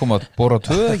er að koma að bóra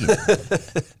 2 ekki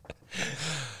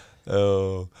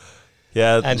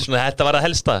En svona þetta var að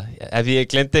helsta Ef ég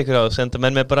glemdi ykkur á senda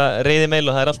menn með bara reyði meil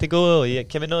og það er allt í góðu og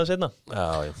ég kem inn á það setna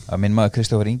Það minn maður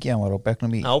Kristoffer Ingi, hann var á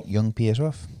bekknum í Young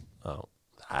PSV Já,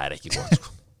 það er ekki gott sko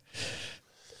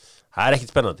Það er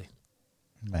ekkit spennandi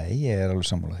Nei, ég er alveg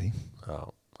sammála því Já,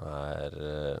 það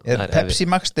er Pepsi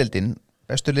Max-deildin,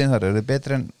 bestu liðin þar, eru þið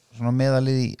betri en svona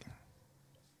meðalið í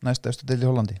næsta bestu deild í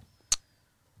Hollandi?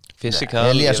 Fysikal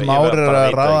Elías Már er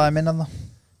að ráða þeim innan það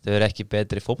Þau eru ekki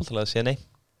betri fótboltalega að segja nei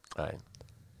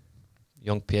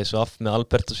Young PSV með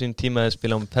Albert á sín tíma að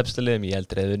spila með Pepsi-liðum, ég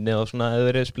heldur eða unni á svona, eða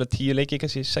verið að spila 10 leiki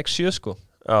kannski 6-7 sko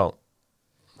Já,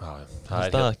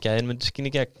 Það gæðin myndi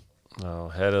skýni gegn. Já,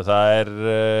 herru, það er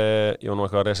ég var nú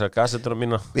eitthvað að reysa gassetuna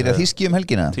mína. Byrja Þýski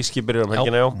helgina? Þýski byrjar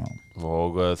helgina, já.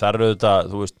 Og það eru þetta,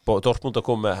 þú veist, Dortmund að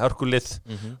koma með hörkulið,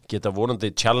 geta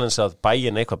vonandi challenge að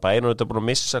bæin eitthvað, bæin er þetta búin að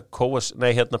missa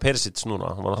Perisic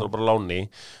núna, hann var náttúrulega bara láni,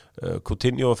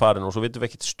 Coutinho er farin og svo vitum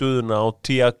við ekkert stöðuna á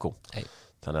Thiago.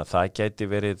 Þannig að það gæti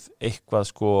verið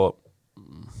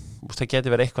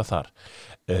eitthvað þar.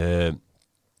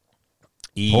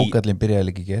 Pókallin byrjaði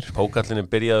líka í ger. Pókallin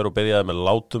byrjaði með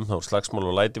látum, þá slagsmál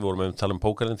og læti, við vorum að tala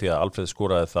pókallin því að Alfreð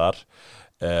skoraði þar.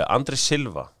 Andri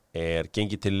Silva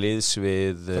gengið til liðs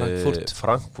við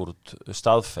Frankfurt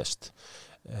staðfest.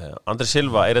 Andri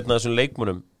Silva einn af þessum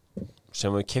leikmönnum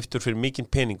sem við keyptur fyrir mikinn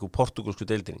pening úr portugalsku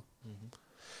deildinni.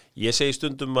 Ég segi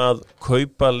stundum að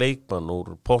kaupa leikmann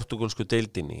úr portugalsku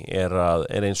deildinni er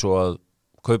eins og að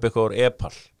kaupa eitthvað úr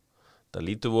Epal. Það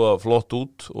lítur við flott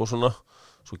út og svona.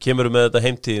 Svo kemur við með þetta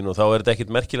heimtíðin og þá er þetta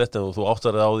ekkert merkilegt en þú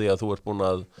áttar þig á því að þú ert búin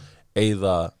að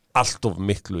eyða allt of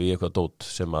miklu í eitthvað dót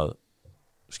sem að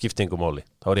skipta engu máli.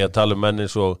 Þá er ég að tala um menni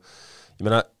svo, ég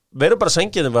meina, veru bara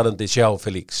sengiðin varandi Sjá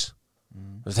Felix.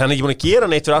 Þannig er ekki búin að gera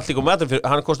neitt fyrir allir og meðan fyrir,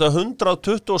 hann kostaði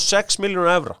 126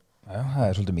 miljónur evra. Já, það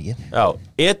er svolítið mikið. Já,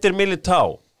 Eder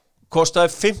Militao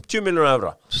kostaði 50 miljónur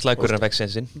evra. Slækur hann fekk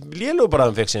sénsinn. Lélugur bara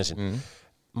hann fekk sénsinn.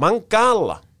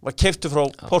 Mangala var keyptur frá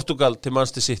Portugal til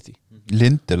Manchester City.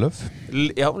 Lindelöf.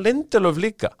 Já, Lindelöf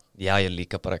líka. Já, ég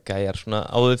líka bara gæjar svona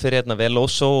áður fyrir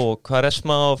Veloso og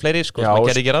Quaresma og fleiri sko, það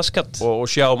gerði ekki raskat. Og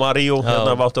Sjá Mario,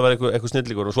 vátt að vera eitthvað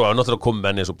snillíkur og svo að náttúrulega kom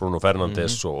menni eins og Bruno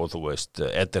Fernandes og þú veist,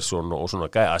 Ederson og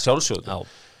svona gæja, sjálfsögðu.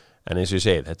 En eins og ég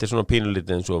segið, þetta er svona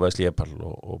pínulítið eins og Wesley Epal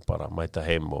og bara mæta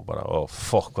heim og bara,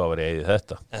 fokk hvað var ég í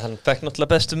þetta. En hann fekk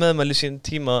náttúrulega bestu meðmæli sín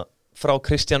tíma frá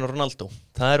Cristiano Ronaldo.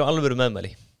 Það eru alvöru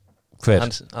meðmæli. Hver?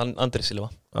 Andri Silva.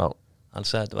 Já. Hann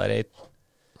sagði að þetta væri einn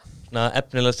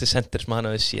efnilegasti center sem hann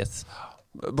hafi séð.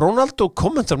 Ronaldo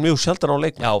kommentar mjög sjaldan á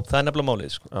leikmann. Já, það er nefnilega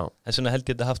málið sko. En svona held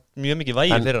ég þetta haft mjög mikið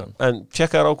vægi fyrir hann. En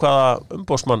tjekkar á hvaða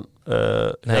umbósmann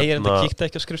Nei, ég er enda kíkta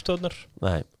ekki á skrifstofunar.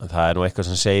 Nei, en það er nú eitthvað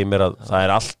sem segir mér að það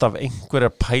er alltaf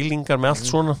einhverjar pælingar með allt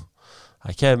svona.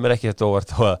 Það kemur mér ekki þetta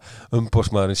óvart á að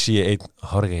umbósmaðurinn sé einn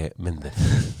Jorge Mendes.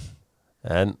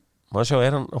 En maður sjá,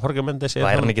 er hann Jorge Mendes?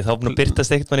 Væri hann ekki þá búin að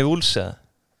byrtast ekkert mann í Wolves eða?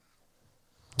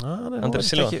 Hann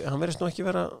verðist nú ekki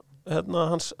vera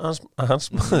hans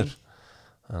maður.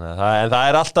 En það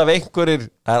er alltaf einhverjir,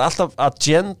 það er alltaf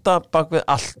agenda bak við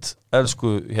allt,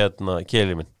 elsku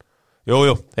Keli minn. Jú,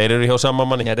 þeir eru hjá sama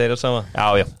manni. Já, þeir eru sama.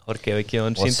 Já. Jorge hefur ekki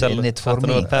hann síntal. What's in it for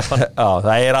me? Já,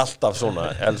 það er alltaf svona,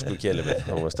 elsku Keli minn.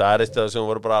 Það er eitthvað sem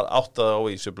voru bara áttað á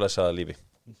í þessu blessaða lífi.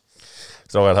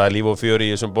 Strákar, það er líf og fjör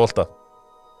í þessum bolta.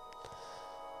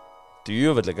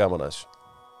 Djöfellig gaman að þessu.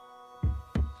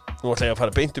 Nú ætla ég að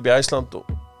fara beint upp í Æsland og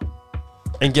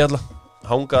engi alla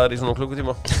hangaðar í svona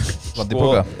klukkutíma. Vandi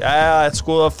bóka? Já, þetta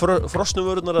skoða frosnu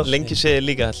vörurnar. Lengi segir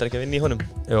líka, ætlar ekki að vinna í honum?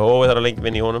 Jó, ég þarf að lengi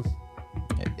vinna í honum.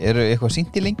 Eru eitthvað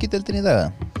sýnt í lengjudeldin í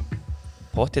dag?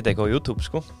 Potið eitthvað á YouTube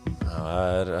sko.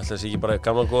 Það er alltaf ekki bara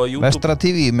gamla góða YouTube. Vestra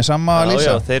TV með sama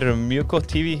Lisa? Já, þeir eru mjög gott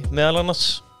TV meðal annars.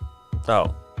 Já.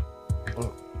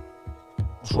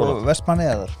 Svo Vestmann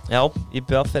eðar? Já,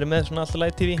 IBF er með svona alltaf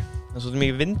live TV. Það er svolítið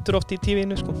mikið vindur oft í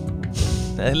TV-inu sko.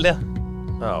 Eðlilega.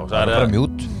 Já, það er bara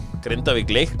mjút. Grindavík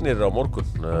Leiknir á morgun.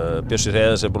 Bjössi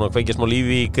Hreiðars er búin að kveikja smá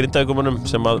lífi í Grindavíkumönnum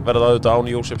sem að verða auðvitað án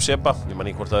Jósef Seba. Ég man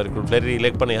ekki hvort það er einhverjum fleiri í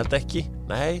leikbanni, ég held ekki.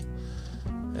 Nei,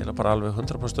 eiginlega bara alveg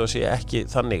 100% að sé ekki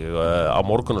þannig. Á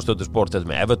morgun á Stöðu Sport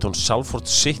þetta með Everton Salford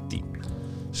City.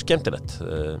 Skemmtilegt.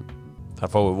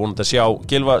 Þar fáum við vonandi að sjá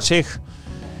Gylfa sig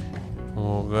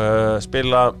og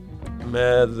spila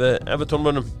með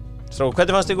Everton-mönnum. Stráku,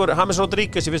 hvernig fannst ykkur James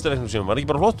Rodríguez í fyrsta leiknum sínum? Var ekki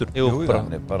bara flottur? Jú,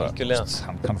 hann er bara algjörlega.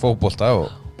 Hann kann fótbolta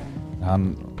og hann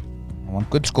var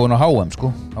gullskóðun á HM sko.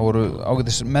 Það voru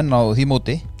ágætis menn á því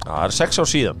móti. Það er 6 ár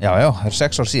síðan. Já, það er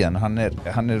 6 ár síðan.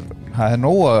 Hann er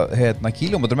nóga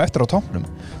kílómetrum eftir á toppnum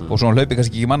og svona hlaupi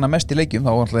kannski ekki manna mest í leikjum,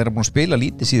 þá er hann búin að spila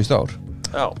lítið síðustu ár.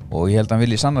 Já. Og ég held að hann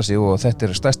vilji sanna sig og þetta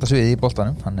er stærsta sviði í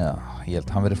boltanum, þannig að ég held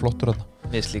að hann verið flottur þarna.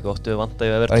 Mér finnst líka óttu vanda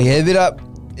í Everton.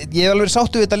 Ég hef alveg verið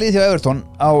sáttu við þetta lið hjá Everton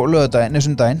á laugardaginn,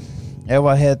 sundaginn, ef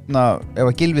að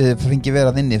Gylfið fengi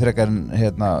verað inni frekar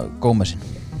en Gómezinn.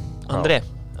 Andri,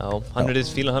 já, hann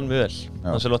verið fílað hann mjög vel,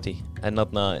 Ancelotti. En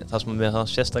það sem við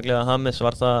það sérstaklega James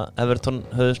var það Everton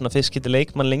höfðu svona fiskiti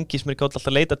leikmann lengi sem gátt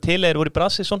alltaf leita til eða voru í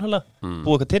brasi svona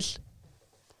búið eitthvað til.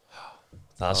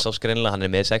 Það sá skrinlega, hann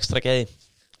með þessi ekstra gæði.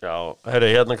 Já,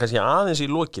 kannski aðeins í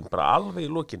lokin, bara alveg í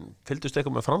lokin. Fylgdust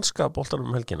eitthvað með franska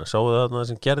boltanum helgina? Sáu það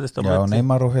sem gerðist á Já,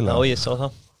 Neymar og félag. Já, ég sá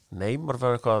það. Neymar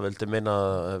var eitthvað, vildi meina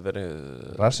að veri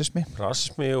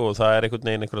rasismi og það er einhvern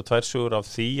veginn einhverja tværsögur af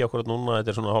því akkurat núna,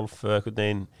 þetta er svona hálf einhvern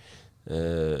veginn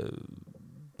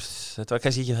Þetta var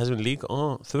kannski ekki það sem líka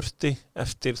þurfti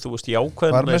eftir, þú veist,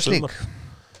 jákvæðum Var með slík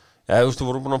þú veist, þú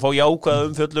vorum búin að fá jákvæða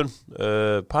umfjöllun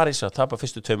París að tapa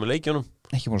fyrstu 2 leikjunum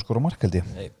Ekki búin að skora mark held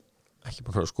ég Nei, ekki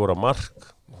búin að skora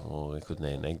mark og einhvern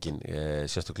veginn engin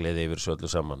sérstaklega gleði yfir þessu öllu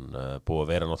saman búið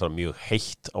að vera náttúrulega mjög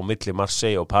heitt á milli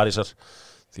Marseille og Parísar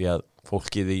því að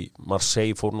fólkið í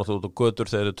Marseille fór náttúrulega út á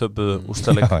götur þegar þeir töpuðu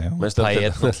úrslitaleik Það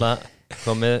er náttúrulega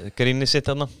komið grínið sitt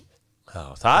þarna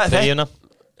treyjuna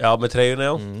Já, með treyjuna,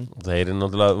 já Það er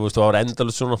náttúrulega, þú veist, það var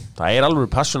endalust svona Það er alveg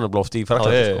passionable oft í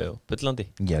Fraklandi Bullandi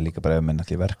Já, líka bara ef menn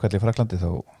allir verkvæll í Fraklandi þá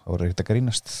er ekkert að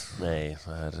grínast Nei,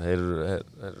 það er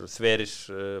þveris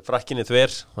frakkinni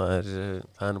þver það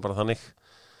er nú bara þannig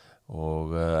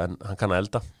og en hann kann að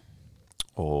elda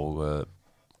og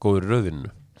góður í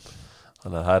rauðinu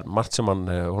þannig að það er margt sem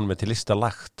hún með til lista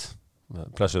lagt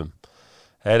plessum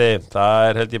Heyri, það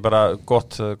er held ég bara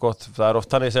gott það er oft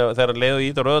þannig þegar leiðu í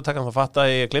þetta rauðatakkan þá fatta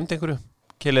ég glemt einhverju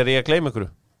Kyle er ég að gleyma einhverju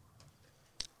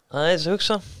Það er þess að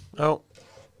hugsa Já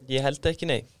Ég held ekki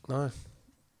nei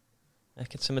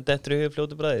Ekkert sem dettur í huga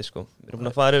fljótu bræði sko Við erum búin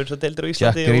að fara yfir svo deildir á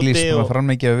Íslandi Jack Grealish búin að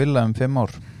framleikja við Villa 5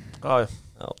 ár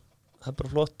Já, það er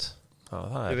bara flott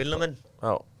Við Villamenn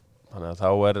Já, þannig að þá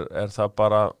er það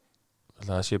bara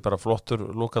það sé bara flottur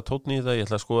loka tónn í það ég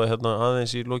ætla að skoða hérna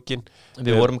aðeins í lokin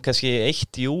Við vorum kannski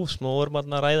smá vorum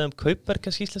að ræða kaupverk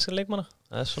kannski íslenska leikmanna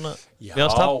það er svona, við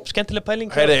varst það skemmtileg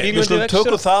pæling Við skulum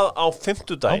tökum það á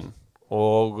 50-daginn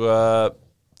og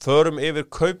förum yfir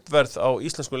kaupverð á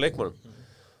íslensku leikmannum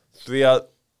því að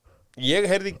ég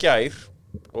heyrði í gær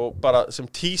og bara sem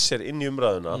teaser inn í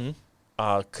umræðuna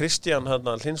að Kristján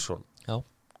Hlinsson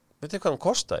veit þið hvað hann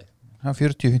kostaði? Hann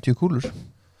 40-50 kúlur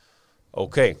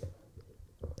Ok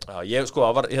Já, ég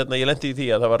lendi í því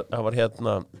að það var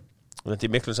lendi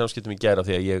í miklu samskiptum í gæra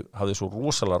því að ég hafði svo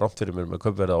rosalega rámt fyrir mér með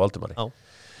kaupverðið á Valdimari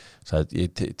Sæði,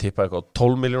 ég tippaði eitthvað á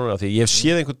 12 milljónir því ég hef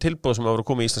séð einhver tilboð sem hafa verið að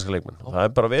koma í íslenska leikmenn og það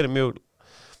er bara verið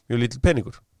mjög lítill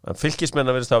peningur en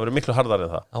fylgismenn að verðist að vera miklu harðar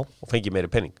en það og fengi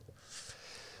meiri pening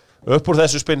upp úr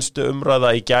þessu spinnstu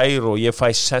umræða í gær og ég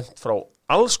fæ sent frá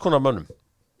alls konar mönnum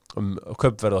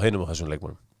kaupverð á hinum á þessum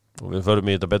leikmennum og við förum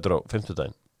í þetta betur á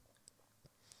 50-daginn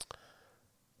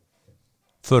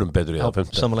förum betur í það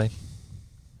 50 samanlega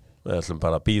Við ætlum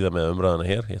bara að bíða með umræðana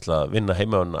hér Ég ætla að vinna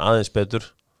heima aðeins betur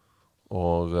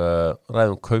og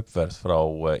ræðum kaupverð frá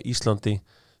Íslandi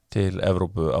til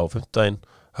Evrópu á 50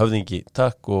 Höfðingi,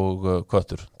 takk og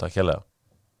Köttur, takk hérlega